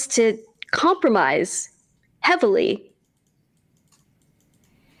promise to compromise heavily.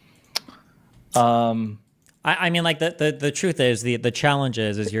 I mean, like the truth is the challenge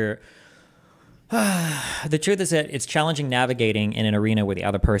is you're. The truth is that it's challenging navigating in an arena where the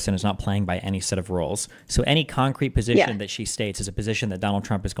other person is not playing by any set of rules. So any concrete position that she states is a position that Donald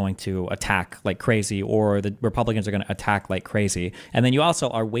Trump is going to attack like crazy, or the Republicans are going to attack like crazy. And then you also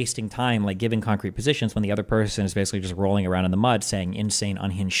are wasting time like giving concrete positions when the other person is basically just rolling around in the mud saying insane,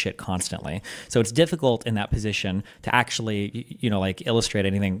 unhinged shit constantly. So it's difficult in that position to actually, like illustrate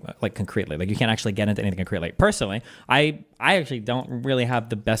anything like concretely. Like you can't actually get into anything concretely. Like personally, I actually don't really have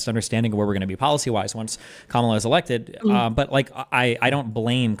the best understanding of where we're going to be policy-wise once Kamala is elected. But like, I don't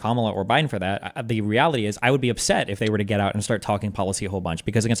blame Kamala or Biden for that. The reality is I would be upset if they were to get out and start talking policy a whole bunch,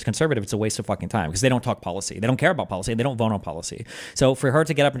 because against conservative, it's a waste of fucking time because they don't talk policy. They don't care about policy. They don't vote on policy. So for her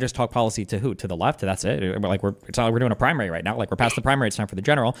to get up and just talk policy to who? To the left? That's it. Like it's not like we're doing a primary right now. Like we're past the primary. It's time for the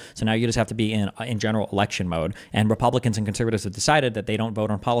general. So now you just have to be in general election mode. And Republicans and conservatives have decided that they don't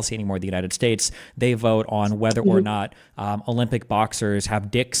vote on policy anymore in the United States. They vote on whether or not Olympic boxers have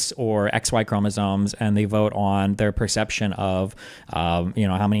dicks or XY chromosomes, and they vote on their perception of, how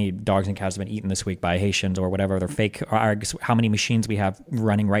many dogs and cats have been eaten this week by Haitians or whatever. They're fake, or how many machines we have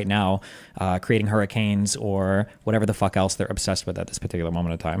running right now, creating hurricanes or whatever the fuck else they're obsessed with at this particular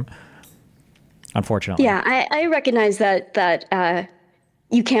moment of time. Unfortunately. Yeah, I recognize that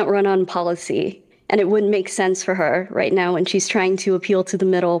you can't run on policy, and it wouldn't make sense for her right now when she's trying to appeal to the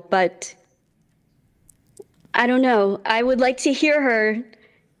middle, but I don't know. I would like to hear her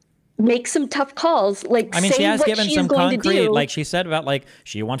make some tough calls. Like, I mean, she has given some concrete, like she said about like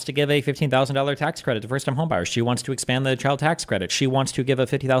she wants to give a $15,000 tax credit to first-time homebuyers. She wants to expand the child tax credit. She wants to give a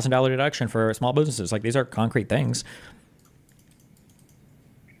 $50,000 deduction for small businesses. Like these are concrete things.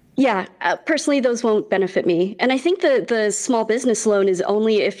 Yeah, personally, those won't benefit me. And I think the small business loan is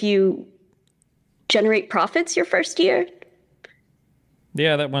only if you generate profits your first year.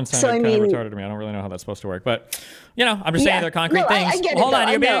 Yeah, that one sounded kind of retarded to me. I don't really know how that's supposed to work, but I'm just saying they're concrete things. I get it, hold on,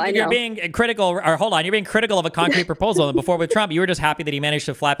 you're being critical, or hold on, you're being critical of a concrete proposal. And before with Trump, you were just happy that he managed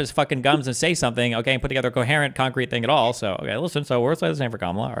to flap his fucking gums and say something, okay, and put together a coherent, concrete thing at all. So, okay, listen, so we're the same for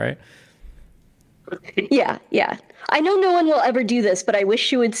Kamala, all right? Yeah. I know no one will ever do this, but I wish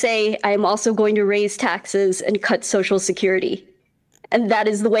she would say, I am also going to raise taxes and cut Social Security. And that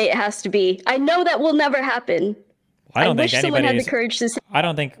is the way it has to be. I know that will never happen. I don't think someone had the courage to say. I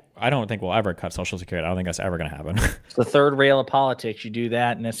don't think we'll ever cut Social Security. I don't think that's ever going to happen. It's the third rail of politics. You do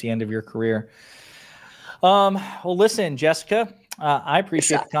that, and that's the end of your career. Well, listen, Jessica, I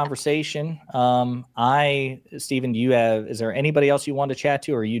appreciate the conversation. Steven, is there anybody else you want to chat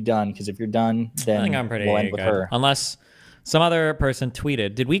to, or are you done? Because if you're done, then I think I'm pretty we'll end with her. Unless some other person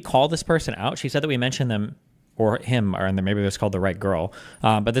tweeted. Did we call this person out? She said that we mentioned them. Or him, or maybe it was called the right girl.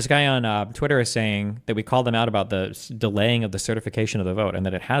 But this guy on Twitter is saying that we called them out about the delaying of the certification of the vote, and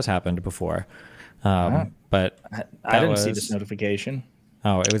that it has happened before. But I didn't see this notification.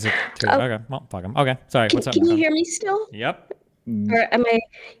 Oh, it was okay. Well, fuck him. Okay, sorry. What's up? Can you hear me still? Yep. Or am I?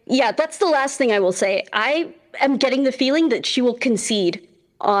 Yeah, that's the last thing I will say. I am getting the feeling that she will concede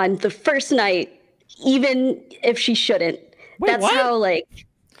on the first night, even if she shouldn't. Wait, that's what? how, like,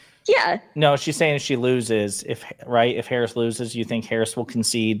 yeah. No, she's saying if she loses, if Harris loses, you think Harris will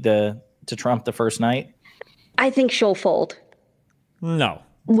concede to Trump the first night? I think she'll fold. No.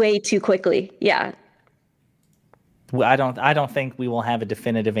 Way too quickly. Yeah. I don't think we will have a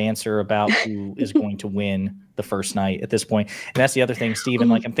definitive answer about who is going to win the first night at this point. And that's the other thing, Stephen.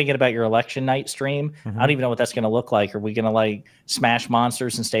 Like, I'm thinking about your election night stream. I don't even know what that's going to look like. Are we going to like smash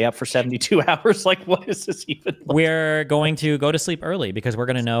monsters and stay up for 72 hours? Like, what is this even? We're going to go to sleep early because we're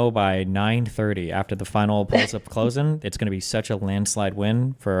going to know by 9:30 after the final polls up closing. It's going to be such a landslide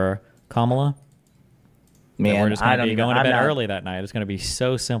win for Kamala. Man, we're just going to be going to bed early that night. It's going to be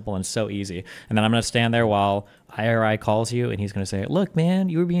so simple and so easy. And then I'm going to stand there while IRI calls you, and he's going to say, "Look, man,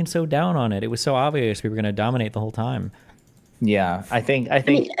 you were being so down on it. It was so obvious we were going to dominate the whole time." Yeah, I think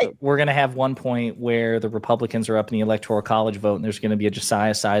we're going to have one point where the Republicans are up in the Electoral College vote, and there's going to be a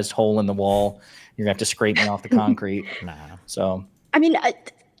Josiah-sized hole in the wall. You're going to have to scrape me off the concrete. Nah. So, I mean,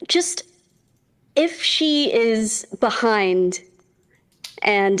 just if she is behind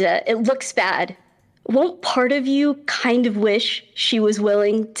and it looks bad, won't part of you kind of wish she was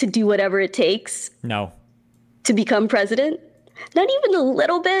willing to do whatever it takes? No. To become president? Not even a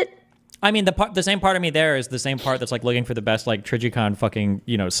little bit? I mean, the same part of me there is the same part that's like looking for the best like Trigicon fucking,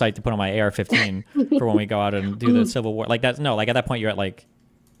 site to put on my AR-15 for when we go out and do the Civil War. Like that's no, like at that point you're at like.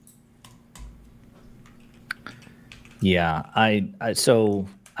 Yeah, I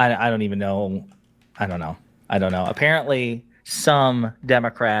don't even know. I don't know. Apparently, some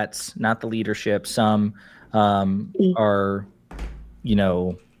Democrats, not the leadership, some are,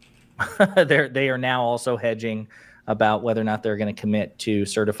 they are now also hedging about whether or not they're going to commit to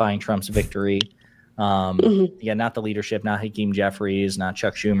certifying Trump's victory. Yeah, not the leadership, not Hakeem Jeffries, not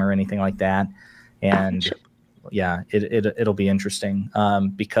Chuck Schumer, anything like that. And yeah, it'll be interesting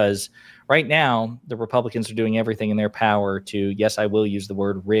because right now the Republicans are doing everything in their power to, yes, I will use the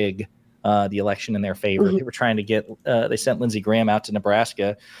word rig the election in their favor. They were trying to get, they sent Lindsey Graham out to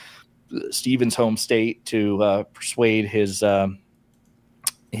Nebraska, Stephen's home state, to persuade his fellow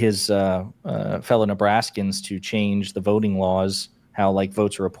Nebraskans to change the voting laws, how like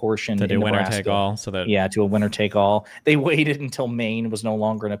votes are apportioned to in do winner Nebraska. take all, so that to a winner take all. They waited until Maine was no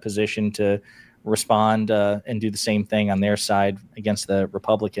longer in a position to respond and do the same thing on their side against the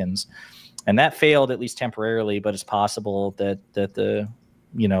Republicans, and that failed at least temporarily. But it's possible that the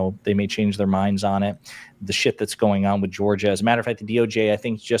they may change their minds on it. The shit that's going on with Georgia, as a matter of fact, the DOJ I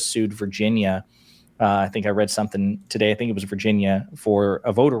think just sued Virginia. I think I read something today. I think it was Virginia for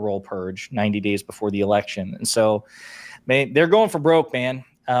a voter roll purge 90 days before the election. And so they're going for broke, man.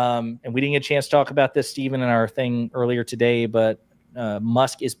 And we didn't get a chance to talk about this, Stephen, in our thing earlier today, but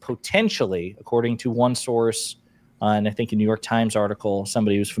Musk is potentially, according to one source, and I think a New York Times article,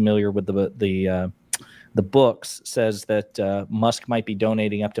 somebody who's familiar with the books says that Musk might be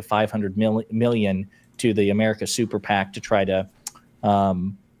donating up to $500 million to the America Super PAC to try to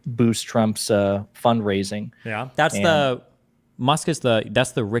boost Trump's fundraising. Yeah, Musk is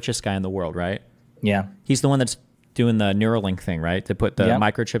that's the richest guy in the world, right? Yeah, he's the one that's doing the Neuralink thing, right? To put the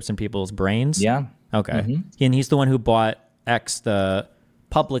microchips in people's brains. Yeah. Okay. And he's the one who bought X, the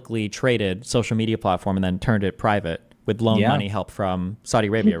publicly traded social media platform, and then turned it private with loan money help from Saudi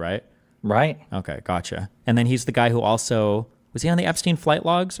Arabia, right? Right. Okay, gotcha. And then he's the guy who also was he on the Epstein flight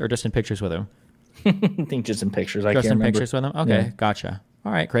logs or just in pictures with him? I think just in pictures. I just can't in remember. Pictures with him. Okay, gotcha.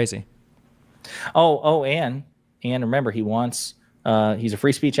 All right, crazy. Oh, and remember, he's a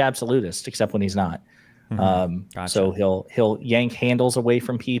free speech absolutist, except when he's not. Gotcha. So he'll yank handles away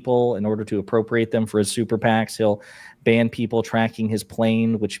from people in order to appropriate them for his super PACs. He'll ban people tracking his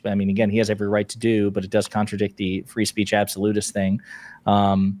plane, which, I mean, again, he has every right to do, but it does contradict the free speech absolutist thing.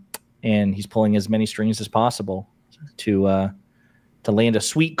 And he's pulling as many strings as possible to land a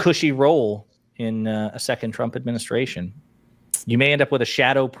sweet, cushy role in a second Trump administration. You may end up with a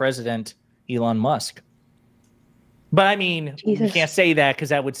shadow president, Elon Musk. But I mean, you can't say that because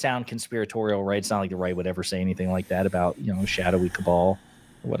that would sound conspiratorial, right? It's not like the right would ever say anything like that about, shadowy cabal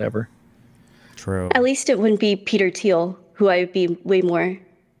or whatever. True. At least it wouldn't be Peter Thiel, who I'd be way more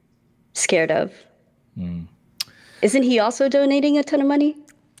scared of. Isn't he also donating a ton of money?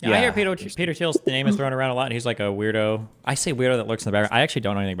 Yeah, I hear Peter Thiel's name is thrown around a lot, and he's like a weirdo. I say weirdo that lurks in the background. I actually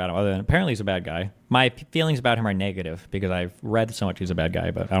don't know anything about him other than apparently he's a bad guy. My feelings about him are negative because I've read so much he's a bad guy,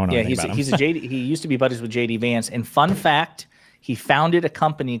 but I don't know anything about him. He used to be buddies with J.D. Vance. And fun fact, He founded a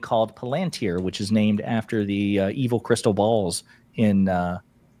company called Palantir, which is named after the evil crystal balls in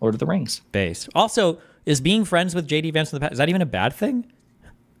Lord of the Rings. Based. Also, is being friends with JD Vance in the past, is that even a bad thing?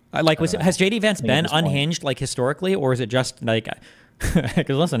 Has JD Vance been unhinged like historically, or is it just like?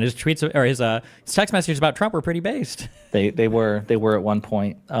 Because listen, his tweets or his text messages about Trump were pretty based. They were at one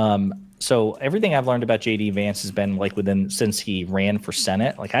point. So everything I've learned about JD Vance has been like since he ran for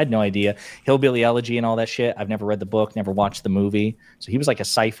Senate. Like I had no idea. Hillbilly Elegy and all that shit. I've never read the book, never watched the movie. So he was like a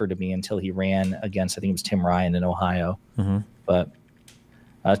cipher to me until he ran against, I think it was Tim Ryan in Ohio. Mm-hmm. But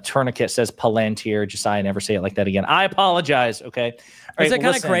Tourniquet says Palantir. Josiah, never say it like that again. I apologize. Okay. Is it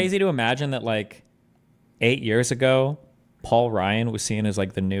kind of crazy to imagine that like 8 years ago, Paul Ryan was seen as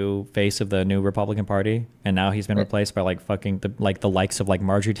like the new face of the new Republican Party, and now he's been replaced by like fucking the likes of like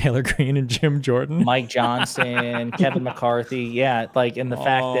Marjorie Taylor Greene and Jim Jordan, Mike Johnson, Kevin McCarthy. Yeah, like in the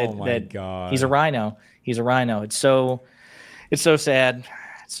fact that he's a rhino. He's a rhino. It's so sad.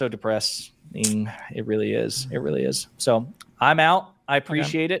 It's so depressing. It really is. It really is. So I'm out. I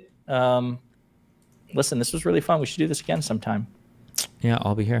appreciate it. Listen, this was really fun. We should do this again sometime. Yeah,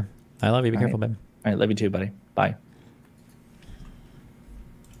 I'll be here. I love you. Be careful, babe. All right, love you too, buddy. Bye.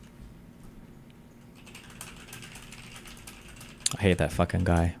 I hate that fucking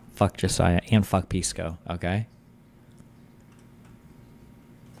guy. Fuck Josiah and fuck Pisco, okay?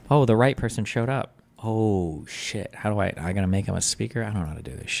 Oh, the right person showed up. Oh, shit. How do I gotta make him a speaker? I don't know how to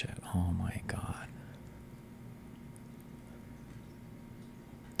do this shit. Oh, my God.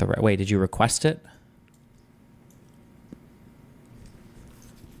 Wait, did you request it?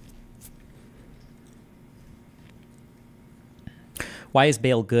 Why is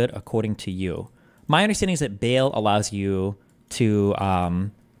bail good according to you? My understanding is that bail allows you to,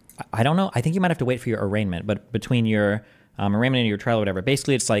 I don't know, I think you might have to wait for your arraignment, but between your arraignment and your trial or whatever,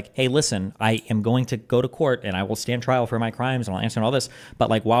 basically it's like, hey, listen, I am going to go to court and I will stand trial for my crimes and I'll answer all this, but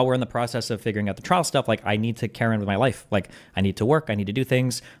like while we're in the process of figuring out the trial stuff, like I need to carry on with my life. Like I need to work, I need to do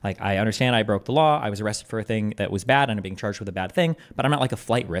things. Like I understand I broke the law, I was arrested for a thing that was bad and I'm being charged with a bad thing, but I'm not like a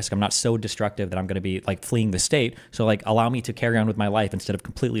flight risk. I'm not so destructive that I'm going to be like fleeing the state. So like allow me to carry on with my life instead of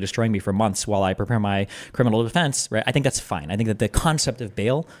completely destroying me for months while I prepare my criminal defense, right? I think that's fine. I think that the concept of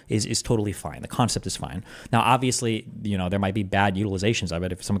bail is totally fine. The concept is fine. Now, obviously, you know, there might be bad utilizations of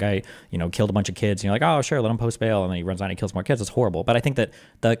it. If some guy, you know, killed a bunch of kids and you're like, oh, sure, let him post bail, and then he runs out and he kills more kids, it's horrible. But I think that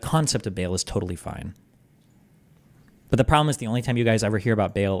the concept of bail is totally fine. But the problem is the only time you guys ever hear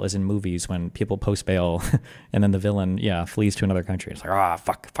about bail is in movies when people post bail and then the villain, flees to another country. It's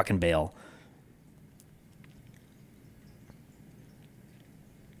like, fucking bail.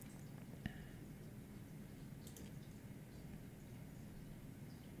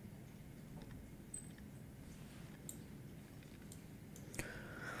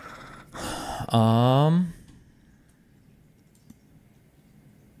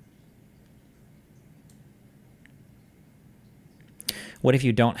 What if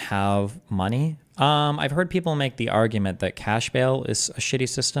you don't have money? I've heard people make the argument that cash bail is a shitty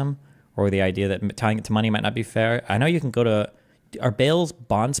system, or the idea that tying it to money might not be fair. I know you can go to, are bails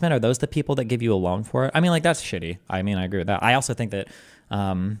bondsmen? Are those the people that give you a loan for it? I mean, like, that's shitty. I mean, I agree with that. I also think that,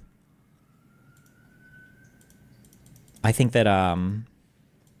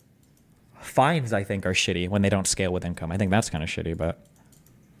 fines, I think, are shitty when they don't scale with income. I think that's kind of shitty, but.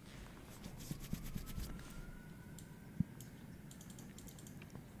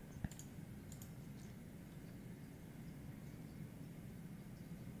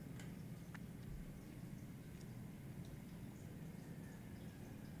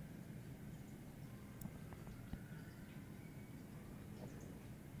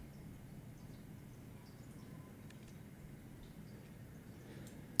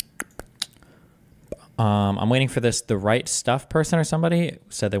 I'm waiting for this. The Right Stuff person or somebody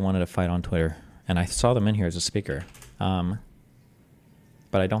said they wanted to fight on Twitter, and I saw them in here as a speaker. But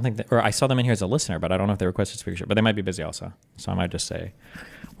I don't think that, or I saw them in here as a listener, but I don't know if they requested speakership. But they might be busy also, so I might just say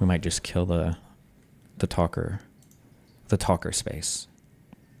we might just kill the talker space.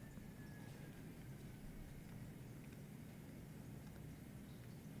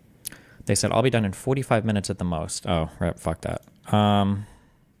 They said I'll be done in 45 minutes at the most. Oh, right, fuck that.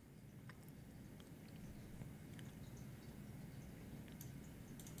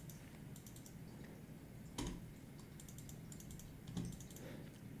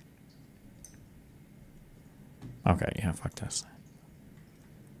 Okay, yeah, fuck this.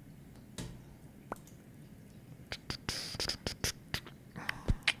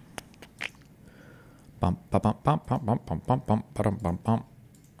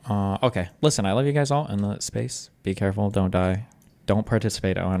 Okay, listen, I love you guys all in the space. Be careful, don't die. Don't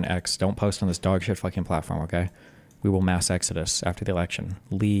participate on X. Don't post on this dog shit fucking platform, okay? We will mass exodus after the election.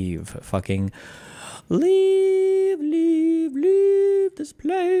 Leave. Fucking leave this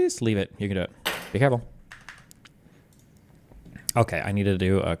place. Leave it. You can do it. Be careful. Okay, I need to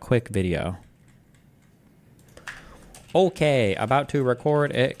do a quick video. Okay, about to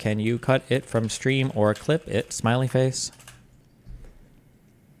record it. Can you cut it from stream or clip it? Smiley face.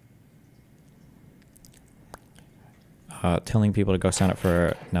 Telling people to go sign up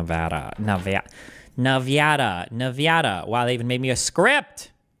for Nevada. Wow, they even made me a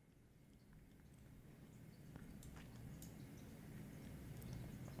script.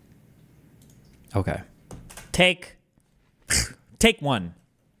 Okay. Take one.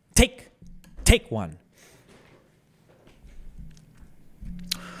 Take one.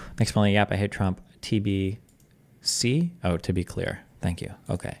 Next one, yap, I hate Trump. TBC? Oh, to be clear. Thank you.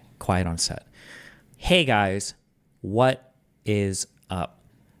 Okay. Quiet on set. Hey guys, what is up?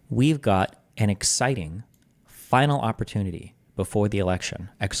 We've got an exciting final opportunity before the election, !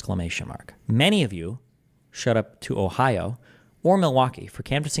 Many of you showed up to Ohio or Milwaukee for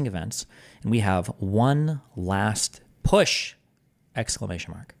canvassing events, and we have one last push!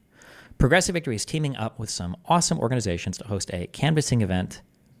 Progressive Victory is teaming up with some awesome organizations to host a canvassing event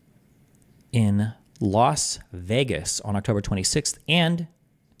in Las Vegas on October 26th and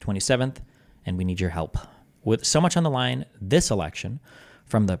 27th, and we need your help. With so much on the line this election,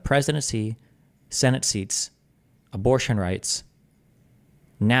 from the presidency, Senate seats, abortion rights,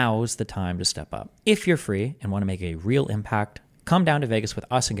 now's the time to step up. If you're free and want to make a real impact, come down to Vegas with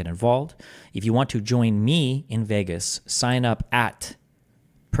us and get involved. If you want to join me in Vegas, sign up at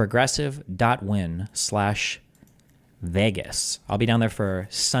progressive.win/Vegas. I'll be down there for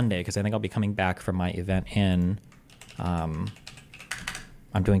Sunday because I think I'll be coming back from my event in, I'm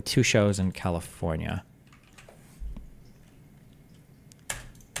doing 2 shows in California.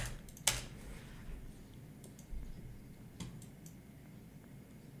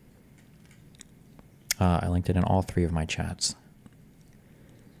 I linked it in all 3 of my chats.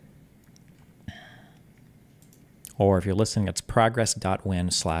 Or if you're listening, it's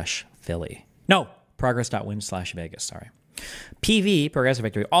progress.win/Philly. No, progress.win/Vegas, sorry. PV, Progressive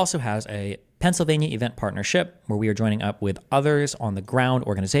Victory, also has a Pennsylvania event partnership where we are joining up with others on the ground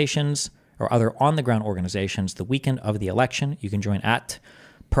organizations or other on-the-ground organizations the weekend of the election. You can join at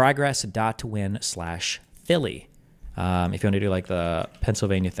progress.win/Philly. If you want to do like the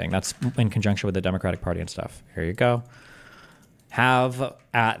Pennsylvania thing, that's in conjunction with the Democratic Party and stuff. Here you go. Have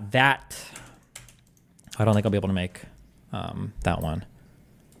at that. I don't think I'll be able to make that one.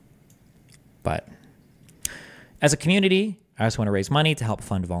 But as a community, I also want to raise money to help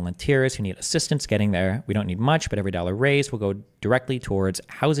fund volunteers who need assistance getting there. We don't need much, but every dollar raised will go directly towards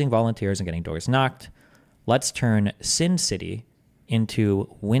housing volunteers and getting doors knocked. Let's turn Sin City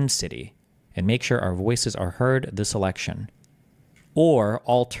into Win City and make sure our voices are heard this election. Or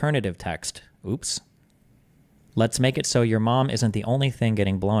alternative text. Oops. Let's make it so your mom isn't the only thing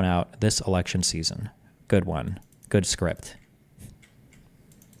getting blown out this election season. Good one. Good script.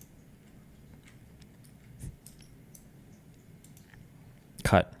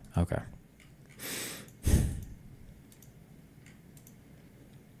 Cut. Okay.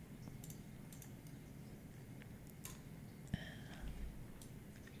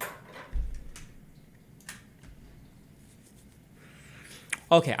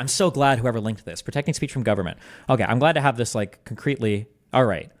 Okay, I'm so glad whoever linked this. Protecting speech from government. Okay, I'm glad to have this like concretely. All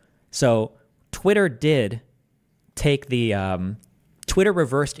right. So Twitter did take the, Twitter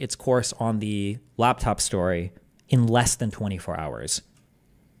reversed its course on the laptop story in less than 24 hours.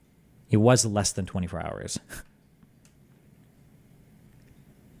 It was less than 24 hours.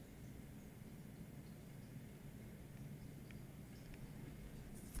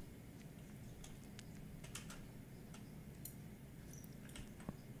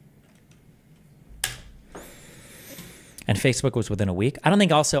 And Facebook was within a week. I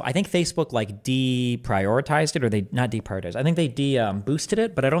think Facebook like deprioritized it, or they not deprioritized. I think they boosted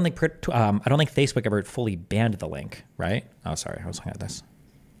it, but I don't think Facebook ever fully banned the link, right? Oh, sorry, I was looking at this.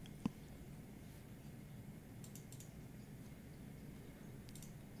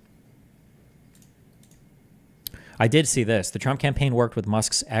 I did see this. The Trump campaign worked with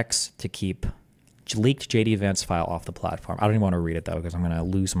Musk's ex to keep leaked JD Vance file off the platform. I don't even want to read it though, because I'm gonna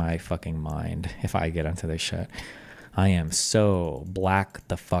lose my fucking mind if I get into this shit. I am so black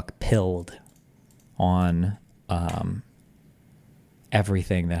the fuck pilled on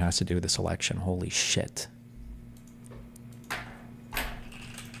everything that has to do with this election. Holy shit.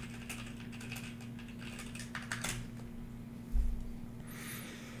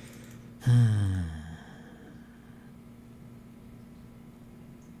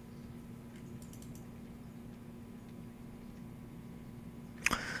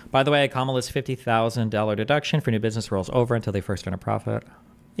 By the way, Kamala's $50,000 deduction for new business rolls over until they first earn a profit.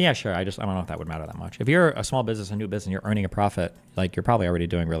 Yeah, sure. I don't know if that would matter that much. If you're a small business, a new business, you're earning a profit, like you're probably already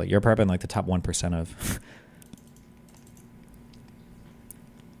doing really. You're probably in like the top 1%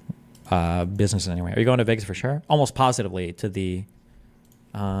 of businesses anyway. Are you going to Vegas for sure? Almost positively to the.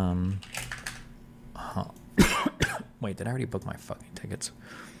 Wait, did I already book my fucking tickets?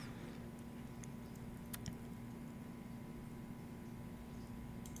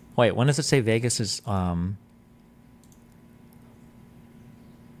 Wait, when does it say Vegas is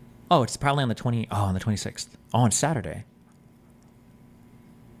Oh, it's probably on the 26th. Oh, on Saturday.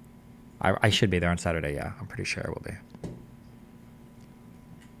 I should be there on Saturday, yeah. I'm pretty sure I will be.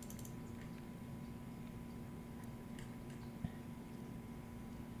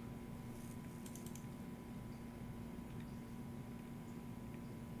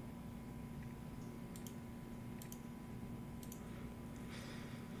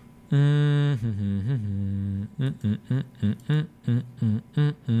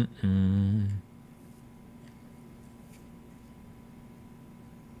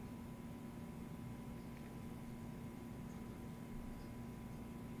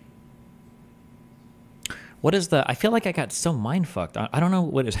 What is the... I feel like I got so mind fucked. I don't know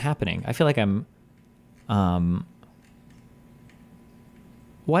what is happening. I feel like I'm... I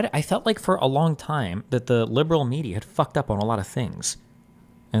felt like for a long time that the liberal media had fucked up on a lot of things.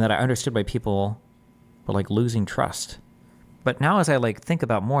 And that I understood why people were like losing trust. But now as I like think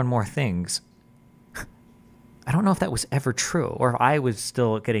about more and more things, I don't know if that was ever true or if I was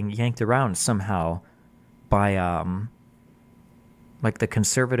still getting yanked around somehow by like the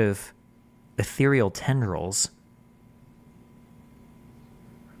conservative ethereal tendrils.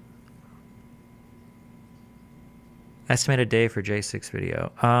 Estimated day for J6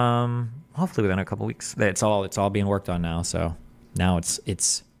 video. Hopefully within a couple weeks. It's all being worked on now, so now it's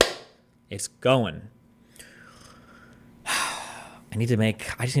going. I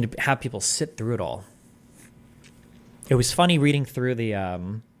just need to have people sit through it all. It was funny reading through the I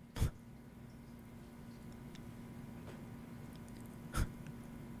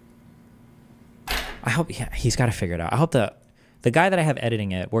hope he's got to figure it out. I hope the guy that I have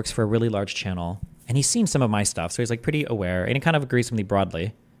editing it works for a really large channel, and he's seen some of my stuff, so he's like pretty aware, and he kind of agrees with me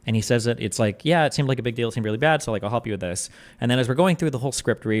broadly. And he says that it's like, yeah, it seemed like a big deal. It seemed really bad. So like, I'll help you with this. And then as we're going through the whole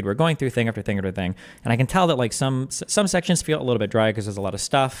script read, we're going through thing after thing after thing. And I can tell that like some sections feel a little bit dry because there's a lot of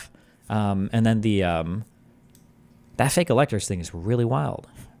stuff. And then the, that fake electors thing is really wild.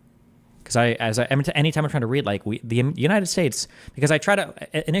 Because anytime I'm trying to read, like, the United States, because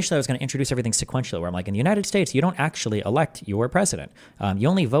initially I was going to introduce everything sequentially, where I'm like, in the United States, you don't actually elect your president. You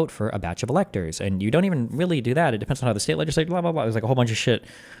only vote for a batch of electors, and you don't even really do that. It depends on how the state legislature, blah, blah, blah. There's like a whole bunch of shit.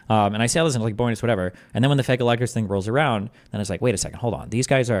 And I say all this and like boring, whatever. And then when the fake electors thing rolls around, then it's like, wait a second, hold on. These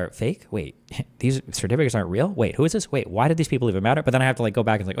guys are fake? Wait, these certificates aren't real? Wait, who is this? Wait, why did these people even matter? But then I have to like go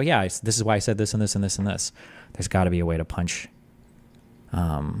back and like, oh yeah, this is why I said this and this and this and this. There's got to be a way to punch.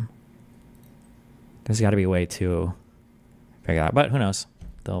 There's got to be a way to figure it out. But who knows?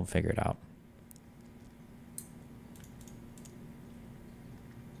 They'll figure it out.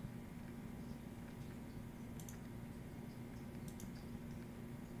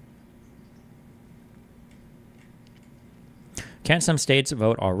 Can't some states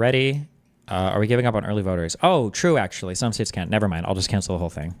vote already? Are we giving up on early voters? Oh, true, actually. Some states can't. Never mind. I'll just cancel the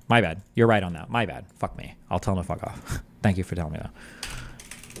whole thing. My bad. You're right on that. My bad. Fuck me. I'll tell them to fuck off. Thank you for telling me that.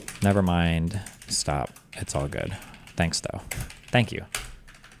 Never mind. Stop. It's all good. Thanks, though. Thank you.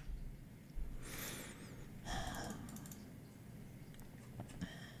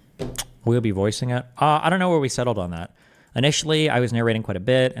 We'll be voicing it. I don't know where we settled on that. Initially, I was narrating quite a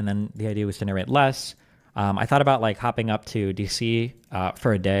bit, and then the idea was to narrate less. I thought about like hopping up to DC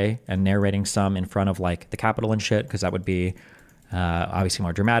for a day and narrating some in front of like the Capitol and shit, because that would be obviously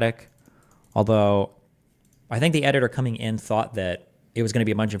more dramatic. Although I think the editor coming in thought that it was going to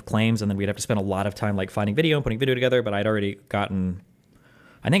be a bunch of claims, and then we'd have to spend a lot of time like finding video and putting video together. But I'd already gotten,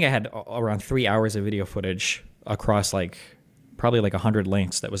 I think I had around 3 hours of video footage across like probably like 100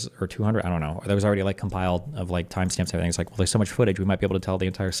 links that was, or 200, I don't know. That was already like compiled of like timestamps and everything. It's like, well, there's so much footage, we might be able to tell the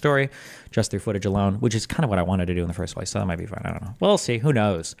entire story just through footage alone, which is kind of what I wanted to do in the first place. So that might be fine. I don't know. We'll see. Who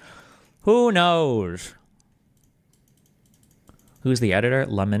knows? Who knows? Who's the editor?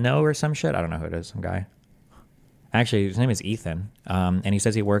 Lamino or some shit? I don't know who it is. Some guy. Actually, his name is Ethan, and he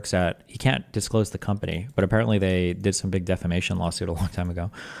says he works at, he can't disclose the company, but apparently they did some big defamation lawsuit a long time ago.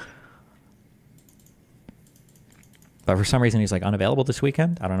 But for some reason, he's like unavailable this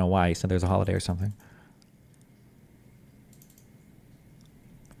weekend. I don't know why. He said there's a holiday or something.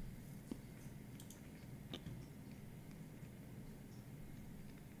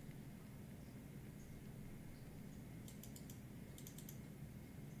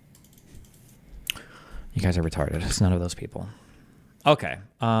 You guys are retarded. It's none of those people. Okay.